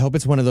 Ooh, I hope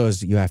it's one of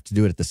those you have to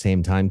do it at the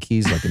same time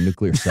keys, like a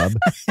nuclear sub.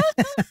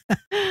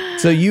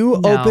 So you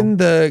No. open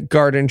the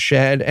garden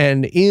shed,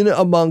 and in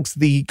amongst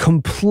the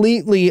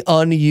completely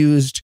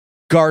unused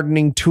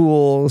gardening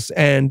tools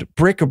and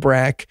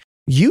bric-a-brac,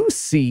 you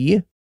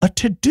see a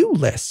to-do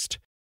list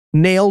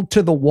nailed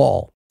to the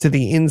wall, to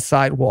the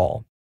inside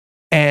wall.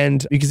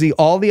 And you can see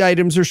all the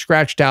items are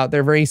scratched out.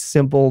 They're very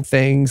simple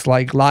things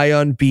like lie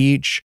on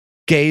beach,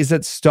 gaze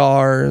at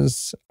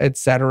stars,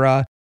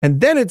 etc.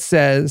 And then it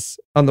says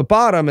on the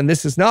bottom, and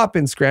this has not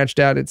been scratched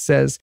out, it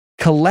says,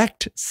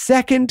 collect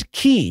second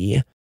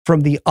key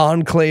from the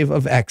Enclave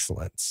of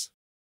Excellence.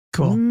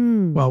 Cool.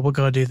 Mm, Well, we'll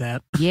go do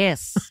that.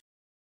 yes.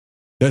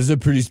 That's a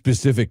pretty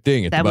specific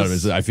thing at That the bottom.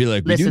 was- I feel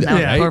like we Listen, do that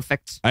was that, right?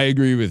 perfect. I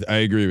agree with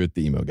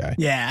the emo guy.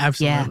 Yeah,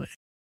 absolutely.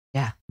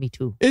 Yeah, me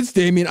too. It's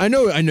Damien. I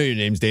know your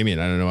name's Damien.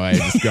 I don't know why I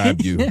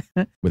described you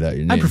without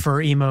your name. I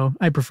prefer emo.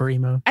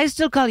 I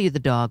still call you the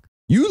dog.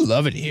 You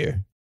love it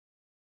here.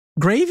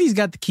 Gravy's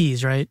got the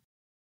keys, right?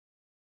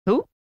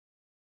 Who?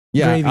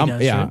 Yeah, Gravy does,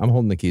 right? I'm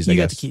holding the keys. You I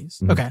got guess. the keys.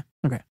 Mhm.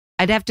 Okay.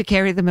 I'd have to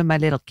carry them in my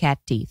little cat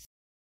teeth.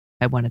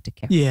 I wanted to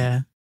carry.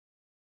 Yeah.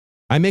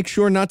 I make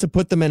sure not to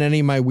put them in any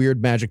of my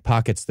weird magic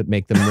pockets that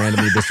make them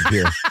randomly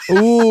disappear.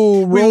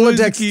 Ooh, We roll a lose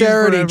the keys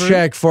dexterity forever.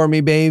 check for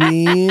me,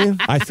 baby.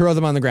 I throw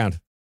them on the ground.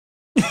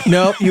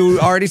 Nope, you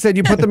already said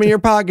you put them in your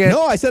pocket.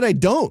 No, I said I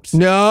don't.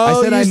 No, I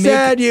said you I make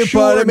said you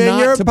sure put them in not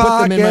your to put them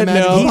pocket. in my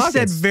magic No. He pockets.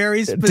 said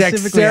very specifically.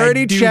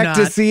 Dexterity I do check not.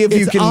 to see if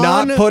you It's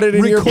cannot on put it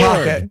in your record.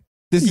 pocket.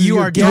 This is You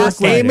your are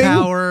gaslighting. aiming.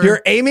 power.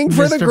 You're aiming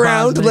for the Mr.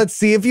 ground. Bosnick. Let's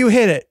see if you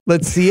hit it.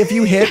 Let's see if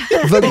you hit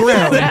the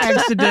ground.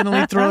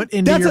 accidentally throw it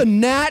into That's your. a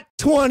nat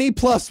 20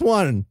 plus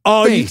 1.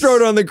 Oh, you face. throw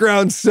it on the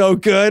ground so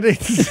good.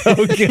 It's so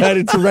good.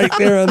 It's right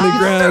there on the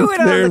ground. threw it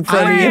on There the in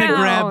front I'm of you. gonna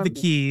ground. grab the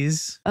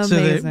keys so that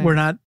Amazing. we're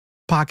not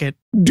pocket.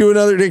 Do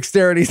another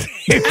dexterity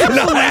save.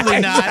 Absolutely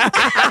not.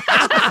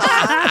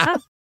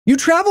 You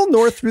travel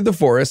north through the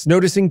forest,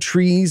 noticing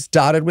trees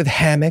dotted with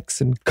hammocks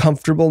and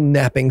comfortable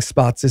napping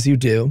spots as you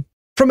do.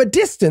 From a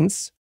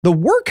distance, the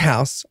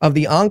workhouse of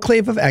the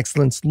Enclave of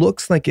Excellence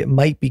looks like it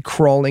might be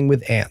crawling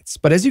with ants.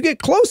 But as you get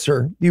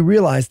closer, you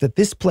realize that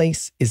this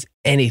place is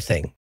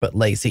anything but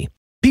lazy.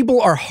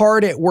 People are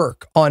hard at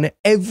work on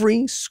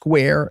every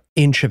square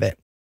inch of it,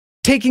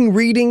 taking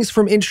readings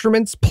from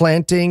instruments,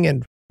 planting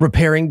and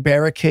repairing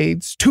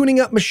barricades, tuning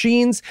up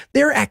machines.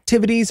 Their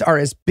activities are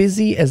as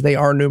busy as they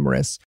are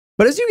numerous.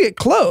 But as you get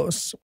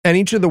close and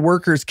each of the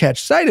workers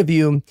catch sight of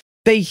you,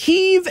 they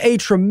heave a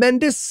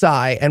tremendous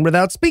sigh and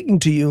without speaking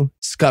to you,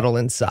 scuttle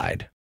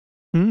inside.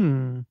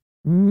 Scuttle,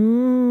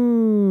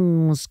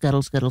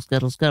 scuttle,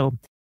 scuttle, scuttle.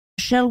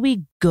 Shall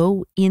we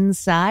go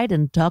inside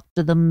and talk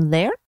to them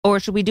there? Or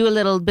should we do a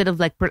little bit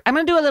of I'm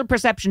going to do a little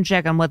perception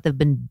check on what they've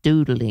been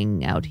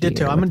doodling out here.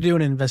 Ditto. I'm going to do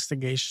an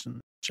investigation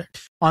check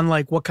on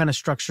what kind of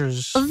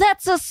structures.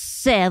 That's a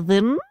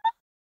 7.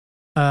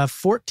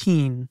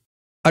 14.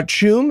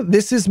 Achum,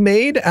 this is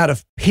made out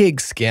of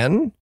pig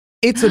skin.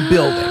 It's a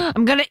building.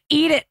 I'm going to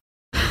eat it.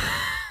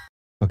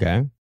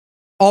 Okay.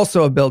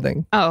 Also a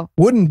building. Oh.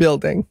 Wooden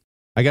building.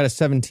 I got a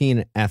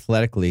 17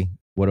 athletically.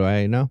 What do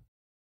I know?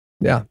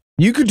 Yeah.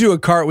 You could do a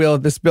cartwheel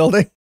at this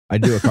building. I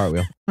do a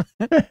cartwheel.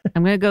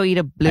 I'm going to go eat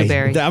a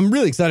blueberry. I'm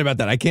really excited about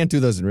that. I can't do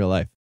those in real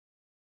life.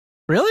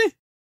 Really?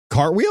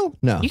 Cartwheel?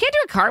 No. You can't do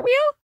a cartwheel?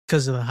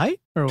 Because of the height?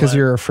 Because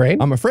you're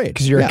afraid? I'm afraid.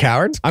 Because you're a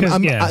coward?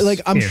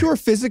 I'm sure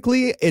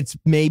physically it's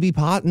maybe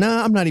pot. No,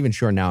 I'm not even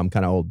sure now. I'm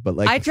kind of old, but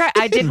I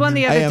did one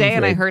the other day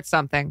and I hurt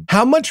something.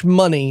 How much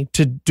money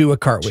to do a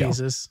cartwheel?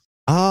 Jesus.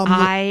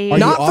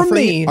 Not from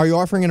me. Are you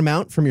offering an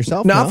amount from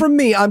yourself? Not from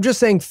me. I'm just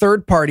saying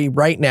third party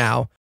right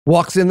now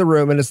walks in the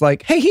room and is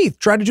like, hey, Heath,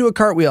 try to do a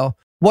cartwheel.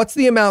 What's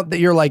the amount that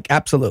you're like,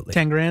 absolutely?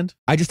 10 grand.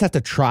 I just have to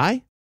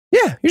try?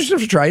 Yeah, you just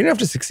have to try. You don't have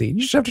to succeed.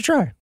 You just have to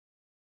try.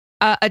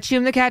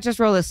 Achum the cat just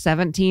rolled a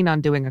 17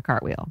 on doing a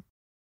cartwheel.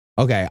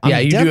 Okay.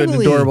 You do an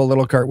adorable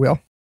little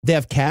cartwheel. They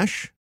have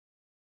cash?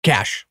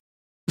 Cash.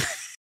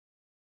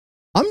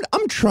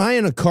 I'm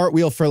trying a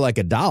cartwhel for like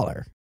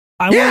 $1.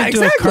 I want to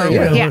do a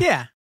cartwheel.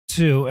 Yeah.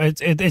 Too.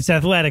 It's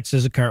athletics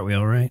as a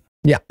cartwheel, right?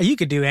 Yeah. You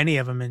could do any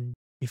of them and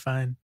be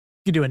fine.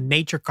 You could do a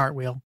nature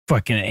cartwheel.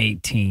 Fucking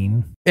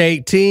 18.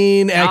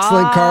 18.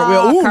 Excellent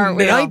cartwheel. Ooh,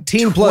 cartwheel.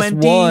 19 plus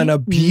 1. A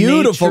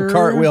beautiful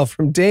cartwheel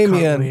from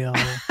Damien.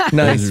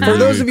 Nice. For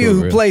those of you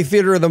who play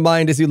Theater of the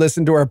Mind as you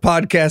listen to our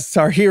podcasts,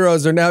 our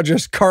heroes are now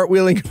just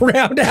cartwheeling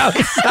around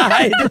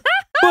outside.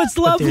 Well, it's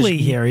lovely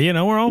here. You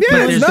know, we're all it's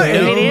nice. No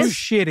It is.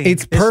 shitting.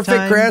 It's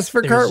perfect grass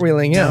for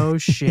cartwheeling. Yeah. No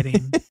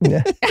shitting.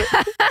 Yeah.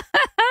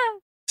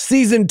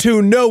 Season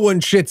 2, no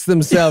one shits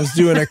themselves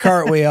doing a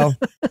cartwheel.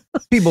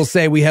 People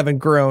say we haven't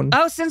grown.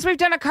 Oh, since we've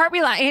done a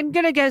cartwheel, I am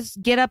going to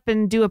get up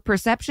and do a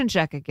perception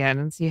check again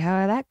and see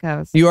how that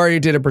goes. You already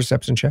did a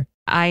perception check.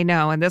 I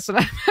know, and this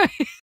one I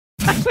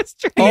was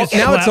trying Oh, to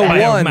now it's a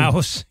 1.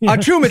 Mouse.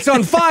 Achum, it's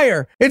on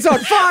fire. It's on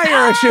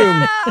fire,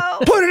 Achum.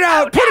 Put it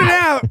out. Put it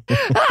out.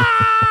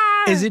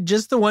 Is it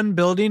just the one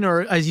building,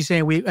 or as you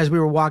say, as we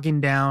were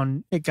walking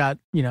down, it got,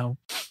 No,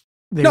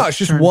 it's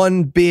just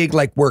one big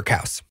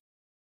workhouse.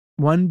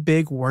 One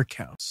big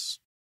workhouse.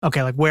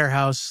 Okay, like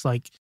warehouse,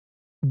 like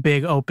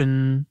big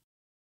open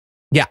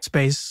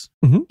space.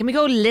 Can we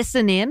go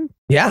listen in?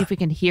 Yeah. See if we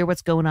can hear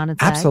what's going on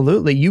inside.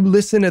 Absolutely. You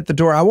listen at the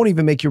door. I won't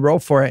even make you roll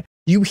for it.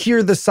 You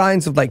hear the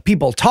signs of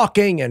people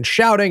talking and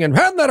shouting and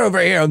hand that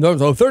over here. And there's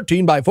a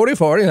 13 by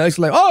 44. And it's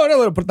like, oh,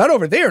 no, put that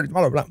over there.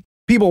 Blah, blah, blah.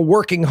 People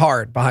working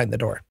hard behind the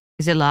door.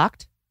 Is it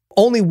locked?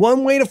 Only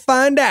one way to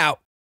find out.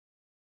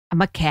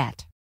 I'm a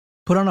cat.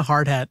 Put on a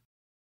hard hat.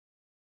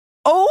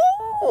 Oh,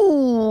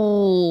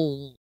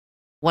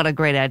 what a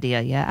great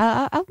idea!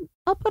 Yeah, I'll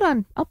put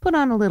on a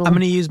little. I'm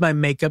going to use my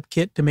makeup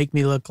kit to make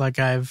me look like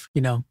I've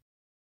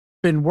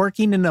been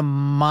working in a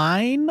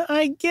mine.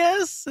 I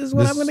guess is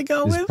what I'm going to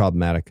go with.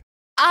 Problematic.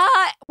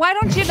 Why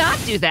don't you not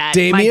do that?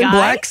 Damien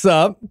blacks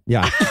up.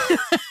 Yeah.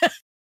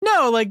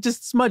 No,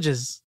 just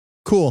smudges.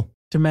 Cool.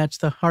 To match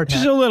the hard hat.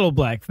 Just a little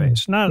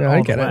blackface, not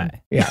all the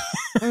way. Yeah.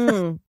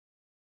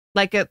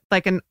 Like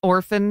an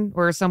orphan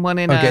or someone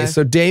in Okay,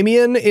 so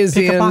Damien is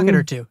Pick in a pocket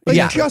or two.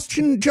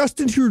 Justin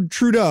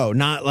Trudeau,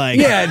 not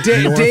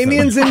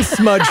Damien's in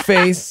smudge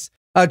face.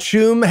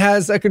 Achum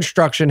has a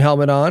construction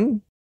helmet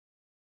on.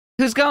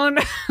 Who's going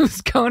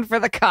for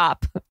the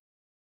cop?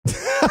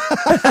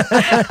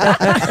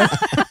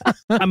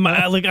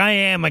 I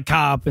am a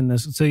cop in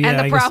this, so yeah. And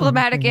the I guess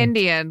problematic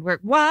Indian. Do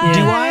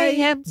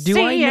I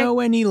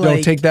know any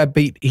Don't take that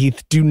beat,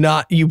 Heath. You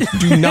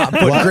do not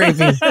put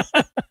gravy.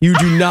 You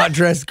do not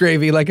dress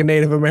gravy like a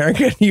Native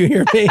American. You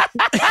hear me?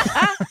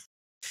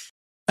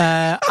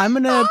 I'm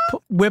gonna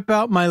whip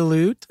out my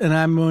lute and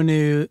I'm going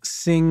to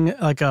sing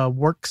a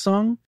work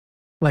song,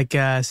 like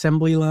a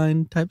assembly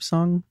line type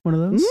song. One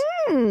of those.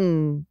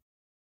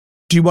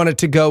 Do you want it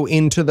to go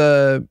into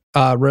the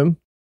room?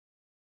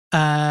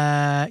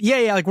 Yeah.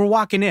 Like we're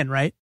walking in,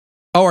 right?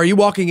 Oh, are you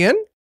walking in?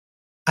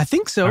 I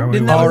think so. Are we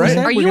Didn't that what walking you in?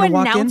 said? Are We're you gonna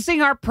walk in?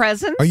 announcing our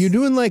presence? Are you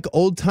doing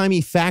old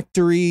timey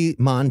factory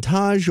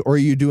montage, or are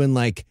you doing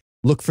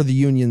look for the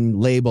Union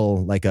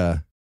label like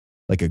a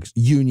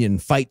Union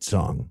fight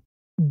song.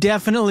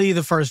 Definitely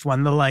the first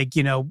one,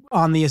 the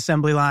on the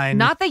assembly line.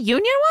 Not the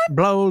Union one?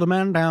 Blow the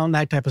man down,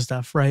 that type of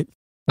stuff, right?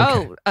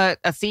 Okay. Oh,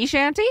 a sea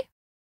shanty?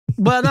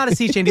 Well, not a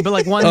sea shanty,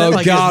 but one Oh, that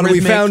is God, we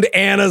rhythmic. found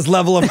Anna's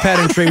level of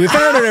pedantry. We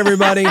found it,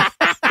 everybody.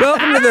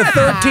 Welcome to the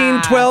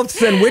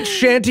 13/12ths, and which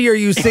shanty are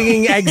you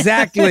singing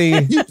exactly?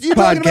 You're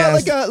talking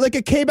about like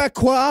a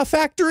Quebecois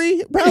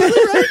factory, probably,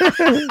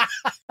 right?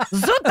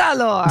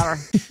 Zutalor!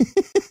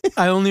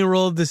 I only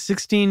rolled the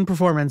 16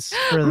 performance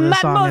for the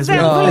song as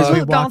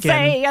we walk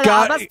in.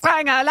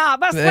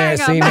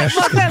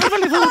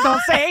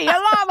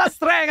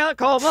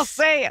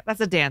 That's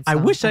a dance I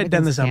song. wish I'd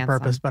done Everything's this a on dance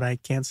purpose, song. but I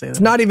can't say that. It's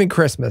not even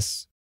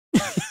Christmas.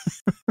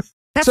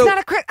 That's So- not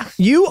a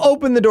You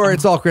open the door.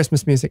 It's all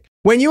Christmas music.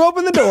 When you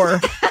open the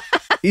door,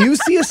 you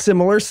see a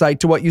similar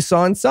sight to what you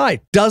saw inside.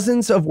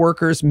 Dozens of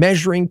workers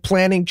measuring,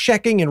 planning,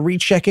 checking, and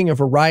rechecking a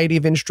variety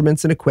of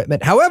instruments and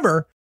equipment.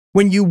 However,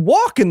 when you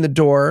walk in the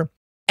door,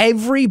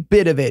 every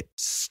bit of it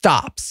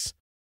stops,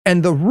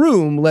 and the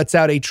room lets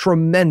out a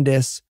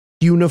tremendous,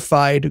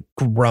 unified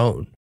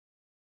groan.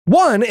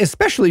 One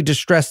especially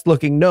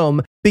distressed-looking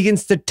gnome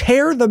begins to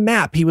tear the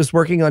map he was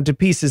working on to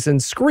pieces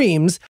and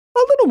screams, a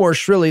little more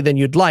shrilly than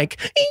you'd like,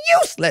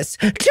 "Useless!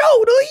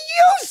 Totally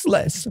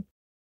useless!"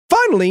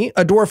 Finally,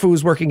 a dwarf who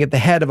was working at the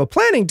head of a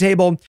planning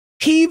table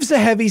heaves a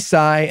heavy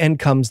sigh and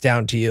comes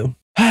down to you.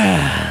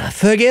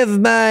 "Forgive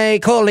my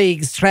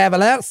colleagues,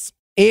 travelers.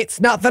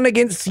 It's nothing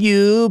against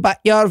you, but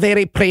your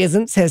very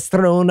presence has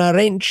thrown a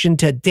wrench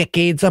into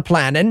decades of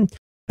planning,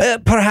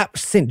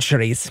 perhaps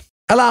centuries.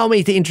 Allow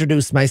me to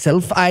introduce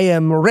myself. I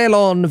am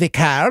Relon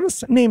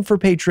Vicars, named for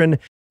patron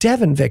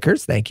Devon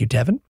Vickers. Thank you,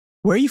 Devon.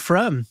 Where are you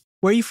from?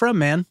 Where are you from,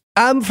 man?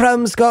 I'm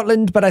from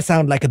Scotland, but I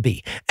sound like a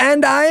bee.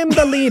 And I'm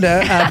the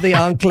leader of the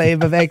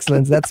Enclave of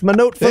Excellence. That's my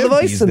note for There the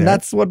are voice, bees and there.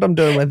 that's what I'm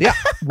doing with. Yeah,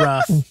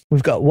 Rough.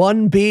 we've got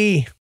one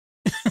bee.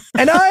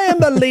 And I am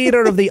the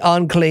leader of the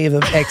Enclave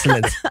of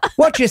Excellence.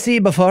 What you see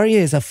before you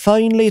is a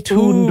finely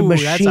tuned Ooh,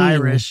 machine. that's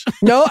Irish.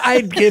 No,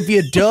 if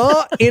you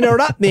don't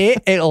interrupt me,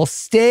 it'll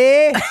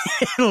stay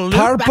Loop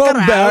purple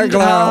back burglar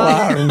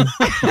around. alarm.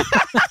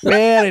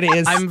 There it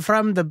is. I'm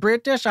from the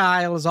British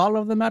Isles, all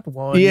of them at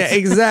once. Yeah,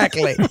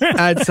 exactly.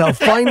 And so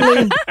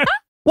finally,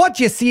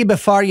 what you see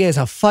before you is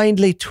a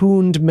finely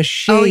tuned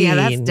machine. Oh, yeah,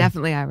 that's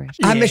definitely Irish.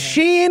 A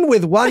machine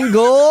with one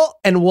goal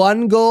and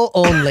one goal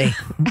only,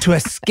 to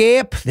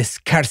escape this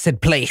cursed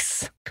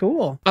place.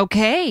 Cool.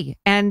 Okay,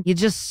 and you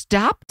just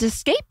stopped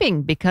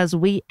escaping because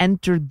we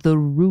entered the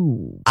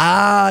room.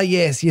 Ah,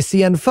 yes. You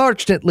see,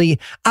 unfortunately,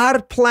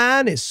 our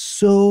plan is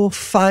so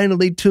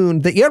finely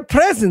tuned that your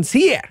presence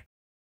here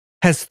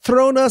has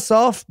thrown us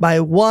off by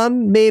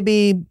one,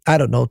 maybe,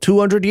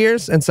 200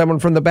 years. And someone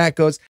from the back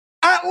goes,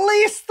 at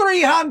least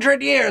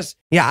 300 years.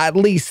 Yeah, at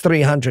least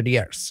 300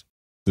 years.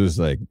 There's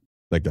like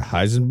the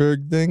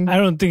Heisenberg thing. I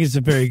don't think it's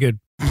a very good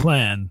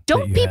plan.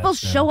 Don't people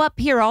show up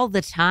here all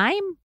the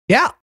time?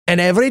 Yeah. And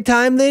every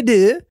time they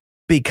do,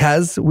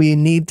 because we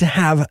need to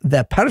have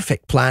the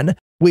perfect plan,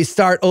 we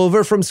start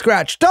over from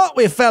scratch. Don't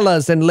we,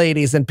 fellas and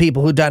ladies and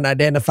people who don't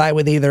identify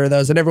with either of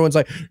those? And everyone's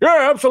like,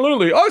 yeah,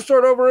 absolutely. I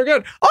start over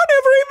again. I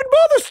never even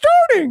bother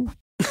starting.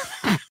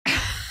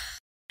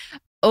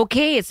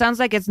 Okay, it sounds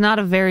like it's not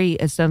a very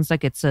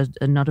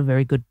not a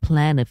very good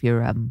plan if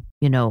you're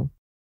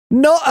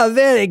Not a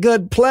very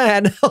good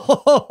plan.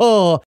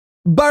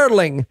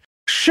 Burling,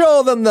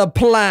 show them the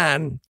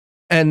plan.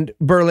 And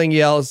Burling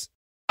yells,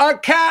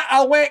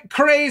 I went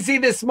crazy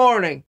this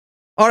morning.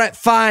 All right,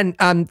 fine.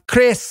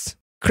 Chris,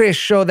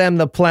 show them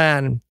the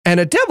plan.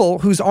 And a devil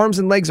whose arms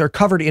and legs are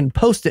covered in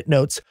Post-it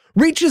notes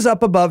reaches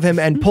up above him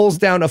and pulls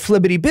down a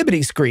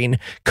flibbity-bibbity screen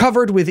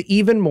covered with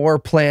even more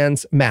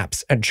plans,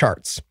 maps, and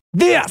charts.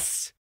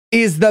 This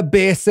is the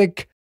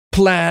basic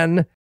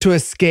plan to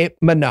escape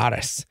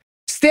Minauros.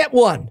 Step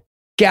 1,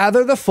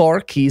 gather the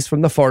 4 keys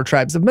from the 4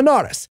 tribes of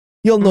Minauros.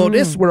 You'll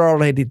notice we're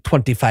already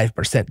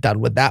 25% done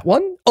with that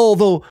one,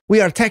 although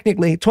we are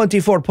technically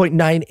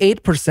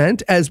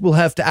 24.98% as we'll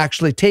have to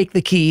actually take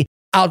the key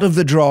out of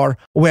the drawer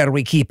where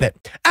we keep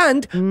it.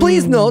 And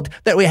please note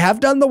that we have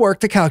done the work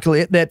to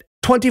calculate that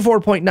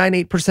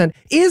 24.98%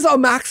 is a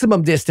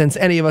maximum distance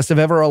any of us have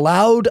ever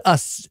allowed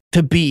us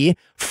to be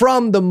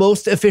from the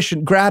most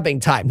efficient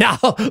grabbing time. Now,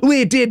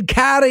 we did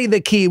carry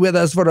the key with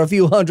us for a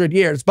few hundred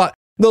years, but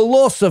the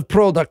loss of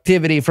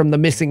productivity from the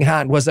missing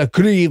hand was a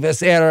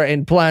grievous error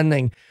in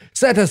planning.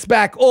 Set us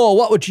back,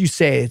 what would you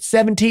say,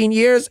 17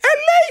 years? At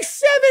least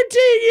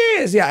 17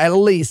 years! Yeah, at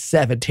least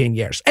 17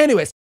 years.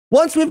 Anyways,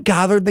 once we've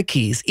gathered the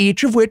keys,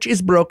 each of which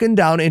is broken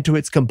down into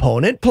its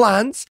component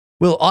plans,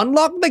 we'll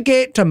unlock the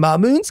gate to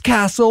Mamoon's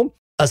castle,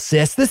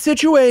 assess the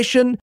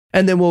situation,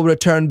 and then we'll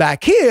return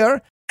back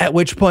here, at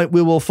which point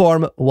we will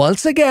form,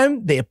 once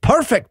again, the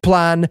perfect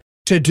plan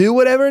to do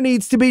whatever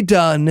needs to be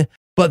done.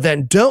 But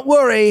then don't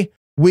worry,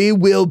 we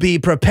will be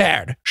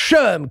prepared.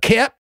 Show 'em,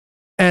 Kip.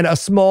 And a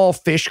small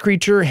fish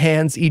creature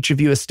hands each of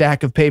you a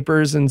stack of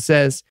papers and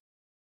says,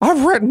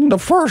 I've written the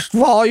first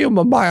volume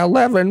of my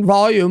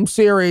 11-volume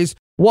series,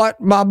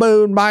 what my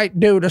moon might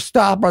do to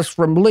stop us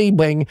from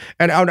leaving.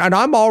 And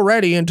I'm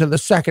already into the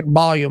second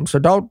volume, so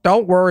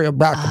don't worry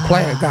about the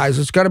plan, guys.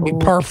 It's going to be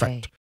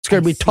perfect. It's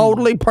going to be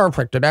totally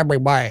perfect in every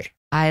way.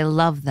 I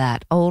love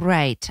that. All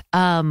right.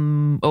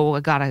 Oh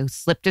God, I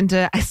slipped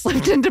into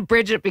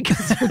Bridget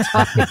because we're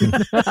talking.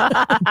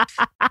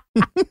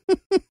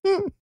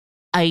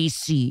 I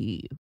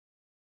see.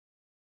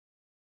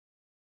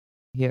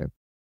 Here.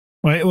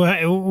 Wait,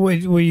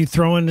 were you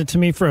throwing it to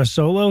me for a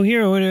solo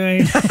here? What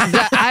do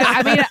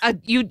I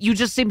mean, you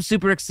just seem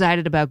super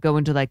excited about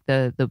going to like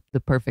the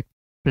perfect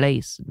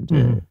place.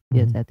 And,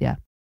 yeah.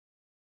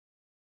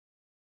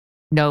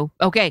 No.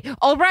 Okay.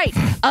 All right.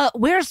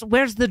 Where's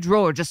the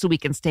drawer, just so we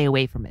can stay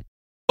away from it?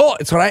 Oh,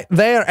 it's right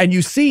there. And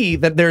you see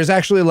that there's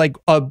actually like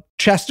a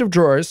chest of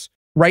drawers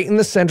right in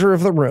the center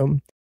of the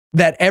room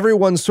that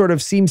everyone sort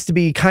of seems to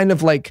be kind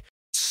of like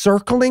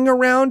circling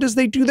around as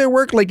they do their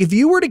work. Like if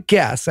you were to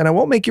guess, and I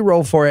won't make you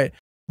roll for it,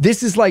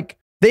 this is like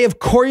they have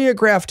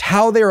choreographed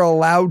how they're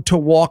allowed to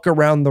walk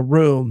around the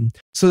room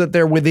so that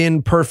they're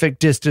within perfect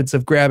distance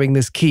of grabbing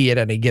this key at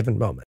any given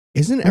moment.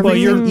 Isn't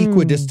everything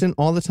equidistant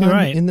all the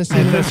time in this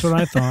universe? That's what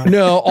I thought.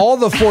 No, all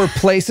the 4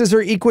 places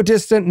are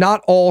equidistant.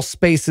 Not all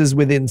spaces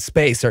within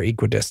space are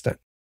equidistant.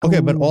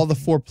 Okay, but all the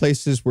 4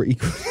 places were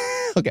equal.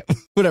 Okay,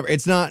 whatever.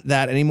 It's not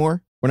that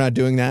anymore. We're not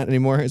doing that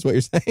anymore, is what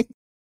you're saying?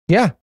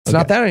 Yeah, it's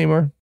not that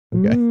anymore.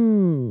 Okay.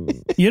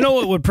 You know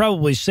what would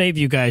probably save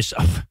you guys,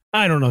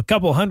 I don't know, a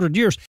couple hundred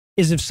years,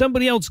 is if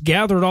somebody else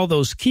gathered all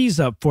those keys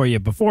up for you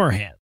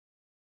beforehand.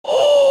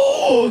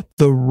 Oh,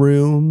 the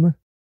room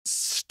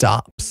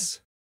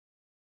stops.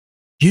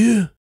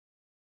 You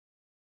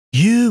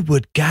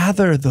would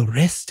gather the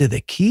rest of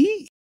the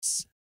keys?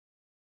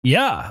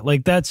 Yeah,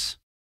 like that's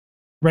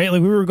right.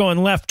 Like we were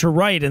going left to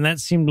right, and that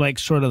seemed like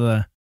sort of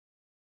the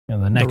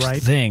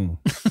next thing.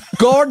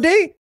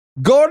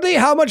 Gordy,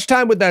 how much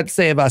time would that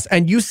save us?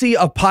 And you see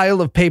a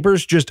pile of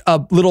papers, just a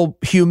little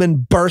human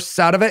bursts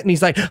out of it, and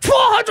he's like,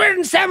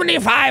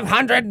 475,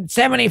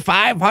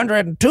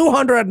 7,500,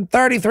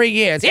 233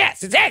 years.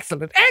 Yes, it's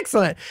excellent.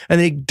 And then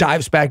he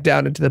dives back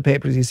down into the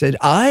papers. He said,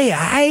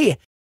 I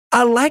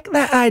like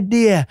that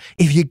idea.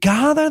 If you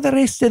gather the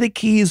rest of the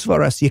keys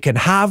for us, you can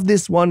have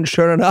this one,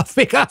 sure enough,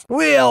 because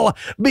we'll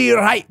be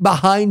right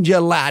behind you,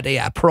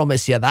 laddie. I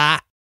promise you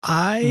that.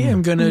 I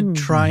am going to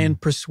try and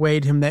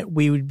persuade him that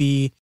we'd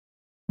be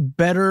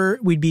better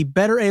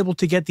able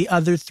to get the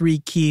other 3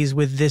 keys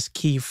with this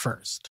key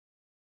first.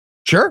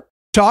 Sure.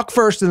 Talk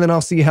first, and then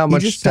I'll see how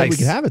much. You just said we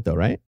could have it, though,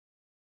 right?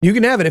 You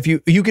can have it if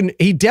you can.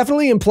 He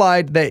definitely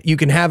implied that you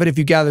can have it if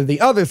you gather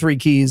the other 3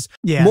 keys.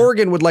 Yeah.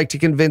 Morgan would like to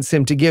convince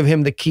him to give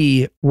him the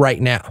key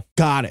right now.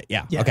 Got it.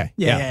 Yeah. Okay.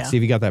 Yeah. See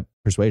if you got that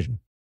persuasion.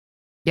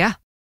 Yeah.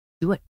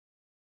 Do it.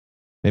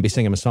 Maybe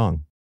sing him a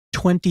song.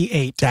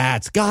 28.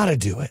 That's gotta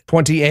do it.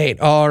 28.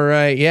 All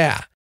right.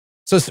 Yeah.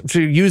 So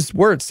to use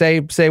words, say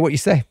what you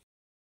say.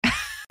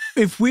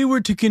 If we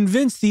were to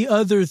convince the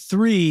other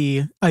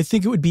 3, I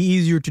think it would be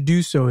easier to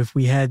do so if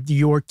we had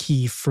your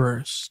key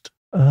first.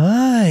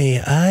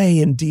 Aye,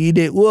 indeed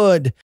it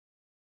would.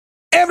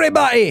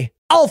 Everybody,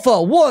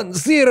 Alpha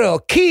 10,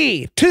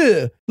 key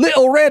to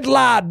Little Red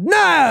Lad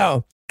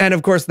now. And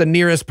of course, the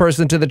nearest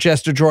person to the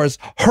chest of drawers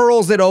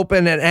hurls it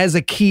open, and as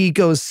a key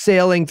goes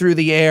sailing through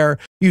the air,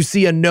 you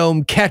see a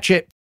gnome catch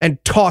it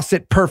and toss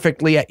it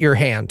perfectly at your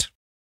hand.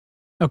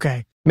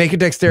 Okay. Make a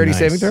dexterity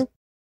saving throw.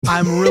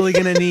 I'm really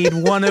going to need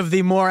one of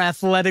the more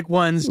athletic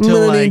ones to I'm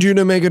going to need you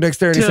to make a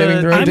dexterity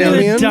saving throw, I'm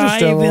Damien. going to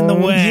dive in the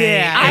way.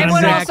 Yeah, I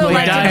would also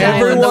like to dive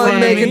Everyone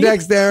make a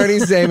dexterity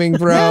saving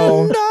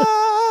throw.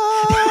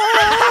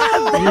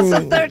 That's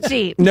a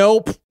 13.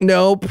 Nope.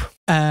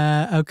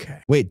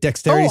 Okay. Wait,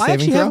 dexterity I saving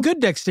actually throw? have good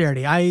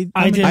dexterity. I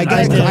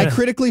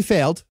critically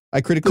failed.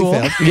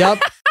 Failed. Yep.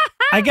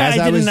 I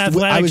did an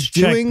athletics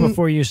check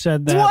before you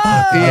said that.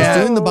 I was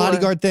doing the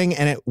bodyguard thing,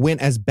 and it went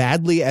as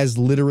badly as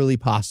literally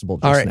possible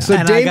just All right, now. so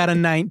I got a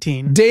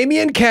 19.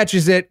 Damien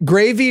catches it.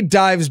 Gravy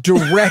dives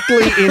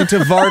directly into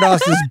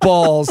Vardos's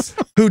balls,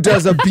 who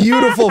does a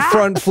beautiful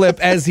front flip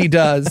as he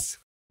does.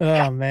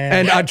 Oh, man.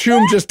 And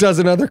Achum just does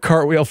another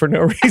cartwheel for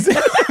no reason.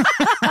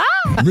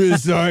 Really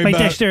sorry My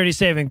dexterity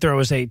saving throw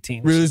was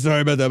 18. Really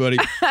sorry about that, buddy.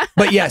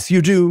 But yes,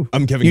 you do.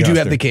 I'm Kevin You do Costner.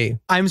 have the key.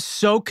 I'm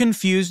so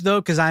confused, though,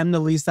 because I'm the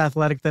least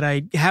athletic that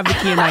I have the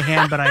key in my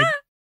hand, but I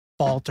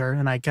falter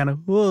and I kind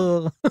of...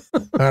 All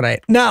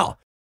right. Now,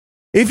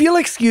 if you'll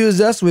excuse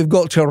us, we've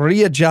got to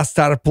readjust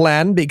our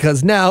plan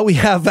because now we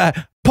have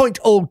a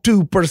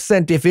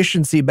 0.02%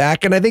 efficiency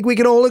back, and I think we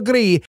can all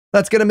agree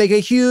that's going to make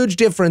a huge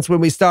difference when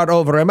we start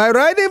over. Am I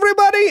right,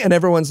 everybody? And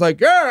everyone's like,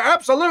 yeah,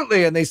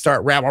 absolutely. And they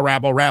start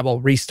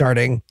rabble,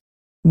 restarting,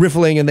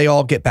 riffling, and they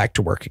all get back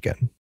to work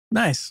again.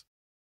 Nice.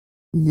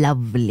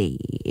 Lovely.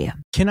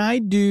 Can I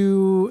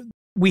do...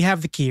 We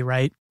have the key,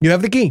 right? You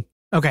have the key.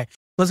 Okay.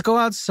 Let's go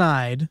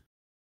outside.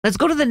 Let's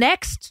go to the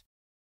next.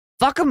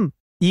 Fuck them.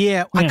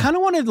 Yeah. I kind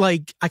of want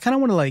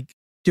to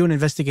do an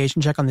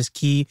investigation check on this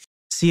key,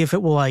 see if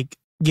it will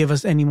give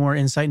us any more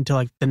insight into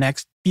like the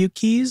next few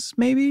keys,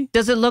 maybe?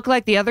 Does it look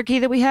like the other key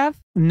that we have?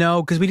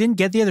 No, because we didn't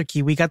get the other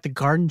key. We got the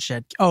garden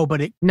shed. Oh,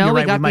 but it. No, you're we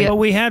right, got the- But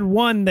we had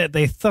one that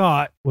they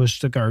thought was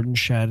the garden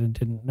shed and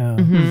didn't know.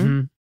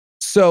 Mhm.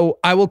 So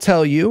I will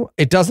tell you,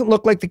 it doesn't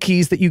look like the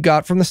keys that you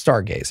got from the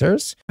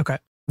Stargazers. Okay.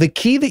 The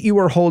key that you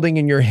are holding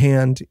in your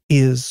hand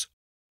is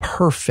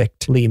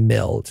perfectly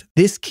milled.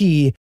 This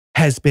key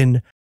has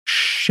been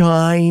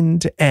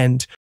shined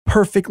and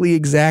perfectly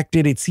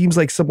exacted. It seems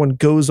like someone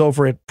goes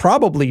over it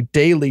probably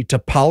daily to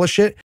polish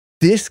it.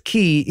 This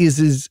key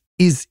is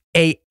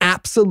a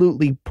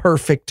absolutely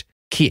perfect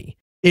key.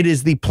 It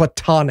is the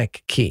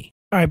platonic key.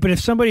 All right, but if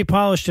somebody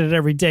polished it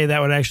every day, that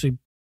would actually,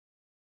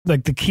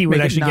 like the key would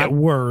Make it actually not- get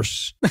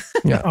worse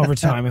Yeah. over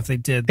time if they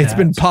did that. It's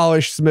been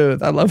polished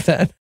smooth. I love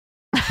that.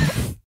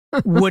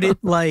 Would it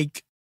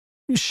like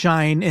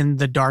shine in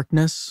the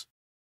darkness?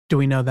 Do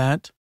we know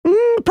that?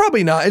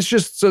 Probably not. It's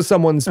just so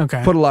someone's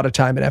Okay. put a lot of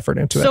time and effort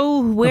into it. So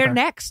where Okay.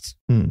 next?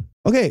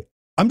 Okay,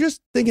 I'm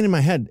just thinking in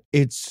my head,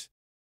 it's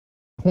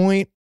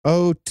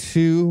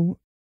 0.02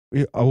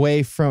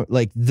 away from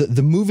like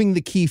the moving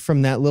the key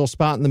from that little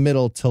spot in the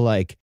middle to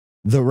like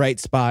the right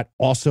spot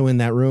also in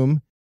that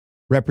room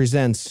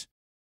represents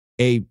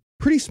a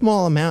pretty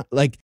small amount.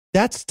 Like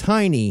that's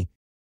tiny.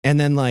 And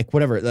then like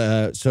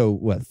whatever, so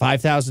what,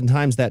 5,000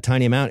 times that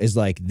tiny amount is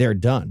like they're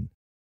done.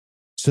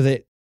 So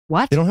that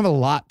What? they don't have a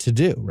lot to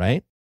do,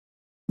 right?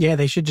 Yeah,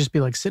 they should just be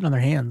like sitting on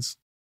their hands.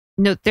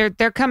 No, they're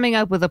coming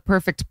up with a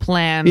perfect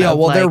plan. Yeah, of,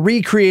 well, they're like-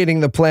 recreating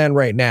the plan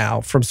right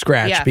now from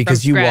scratch yeah,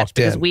 because from you scratch, walked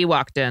because in. we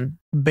walked in.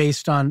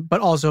 But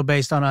also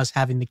based on us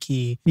having the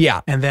key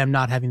Yeah. and them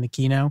not having the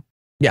key now.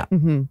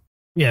 Mm-hmm.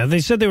 Yeah, they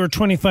said they were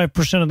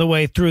 25% of the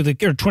way through or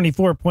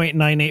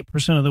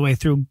 24.98% of the way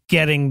through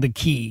getting the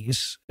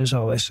keys, is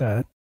all they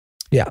said.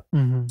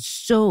 Mm-hmm.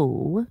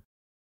 So,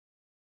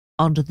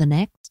 on to the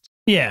next.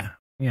 Yeah.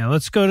 Yeah,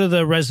 let's go to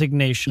the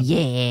resignation.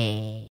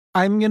 Yeah.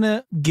 I'm going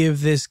to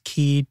give this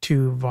key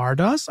to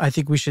Vardas. I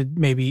think we should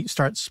maybe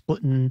start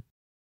splitting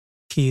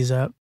keys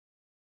up.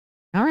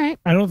 All right.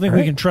 I don't think All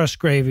we right. can trust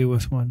Gravy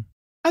with one.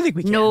 I think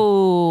we can.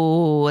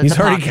 No. in He's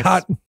the already pockets.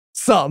 got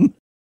some.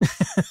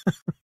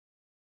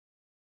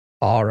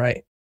 All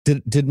right.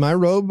 Did my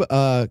robe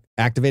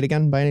activate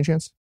again by any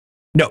chance?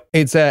 No,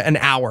 it's an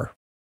hour.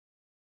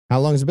 How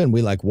long has it been?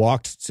 We like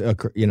walked, through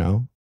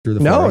the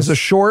No, forest. it's a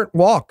short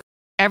walk.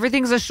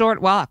 Everything's a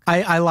short walk.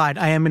 I lied.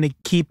 I am going to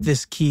keep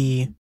this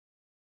key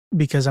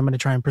because I'm going to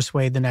try and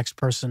persuade the next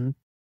person.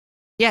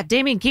 Yeah,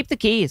 Damien, keep the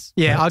keys.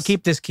 Yeah, Yes. I'll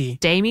keep this key.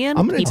 Damien,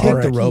 I'm going to keep take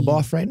All the right. robe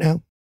off right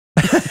now.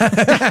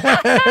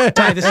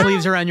 Tie the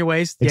sleeves around your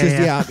waist. It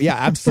just, yeah,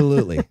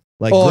 absolutely.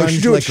 Like Oh,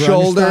 grunge, do like it grunge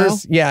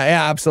shoulders. style.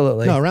 Yeah,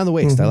 absolutely. No, around the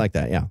waist. I Mhm. like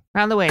that. Yeah.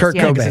 around the waist. Kurt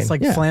yeah. Cobain. Because it's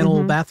like Yeah. flannel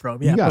Mhm.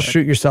 bathrobe. You Yeah, got it. perfect.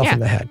 Shoot yourself Yeah. in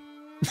the head.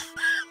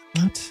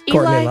 What?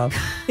 Courtney Eli? Love.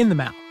 In the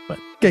mouth, but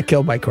Get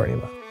killed by Courtney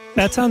Love.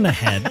 That's on the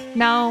head.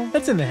 No.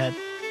 that's in the head.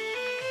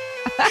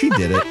 She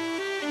did it.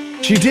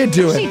 She did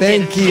do it. She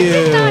Thank did. She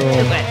did not do you.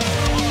 it.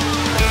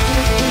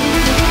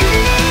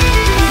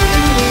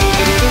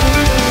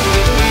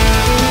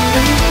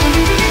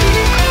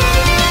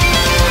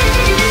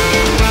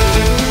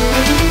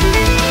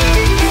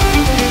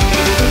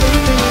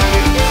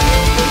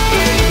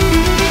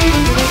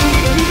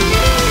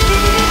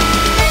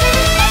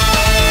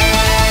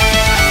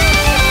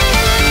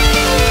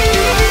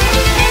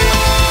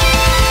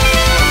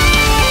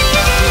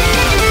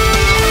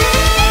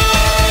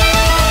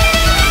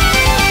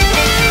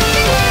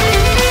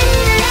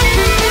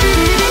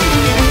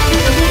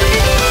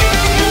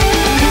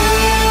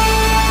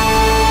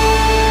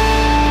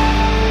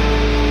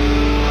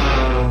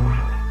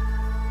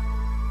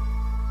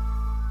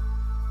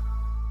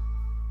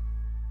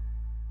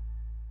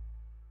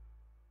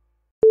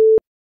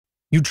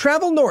 You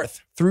travel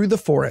north through the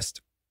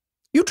forest.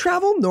 You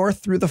travel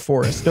north through the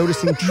forest,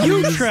 noticing trees.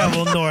 You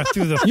travel north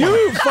through the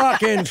You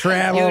fucking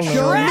travel You north.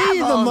 Show me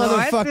the Travel north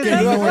motherfucking through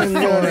the North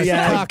Forest,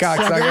 Yeah,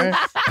 cocksucker.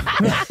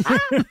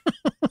 cocksucker.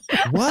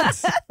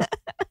 What?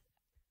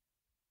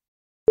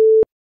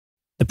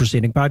 The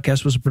preceding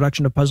podcast was a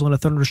production of Puzzle and a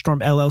Thunderstorm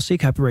LLC,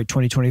 copyright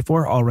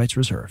 2024, all rights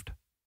reserved.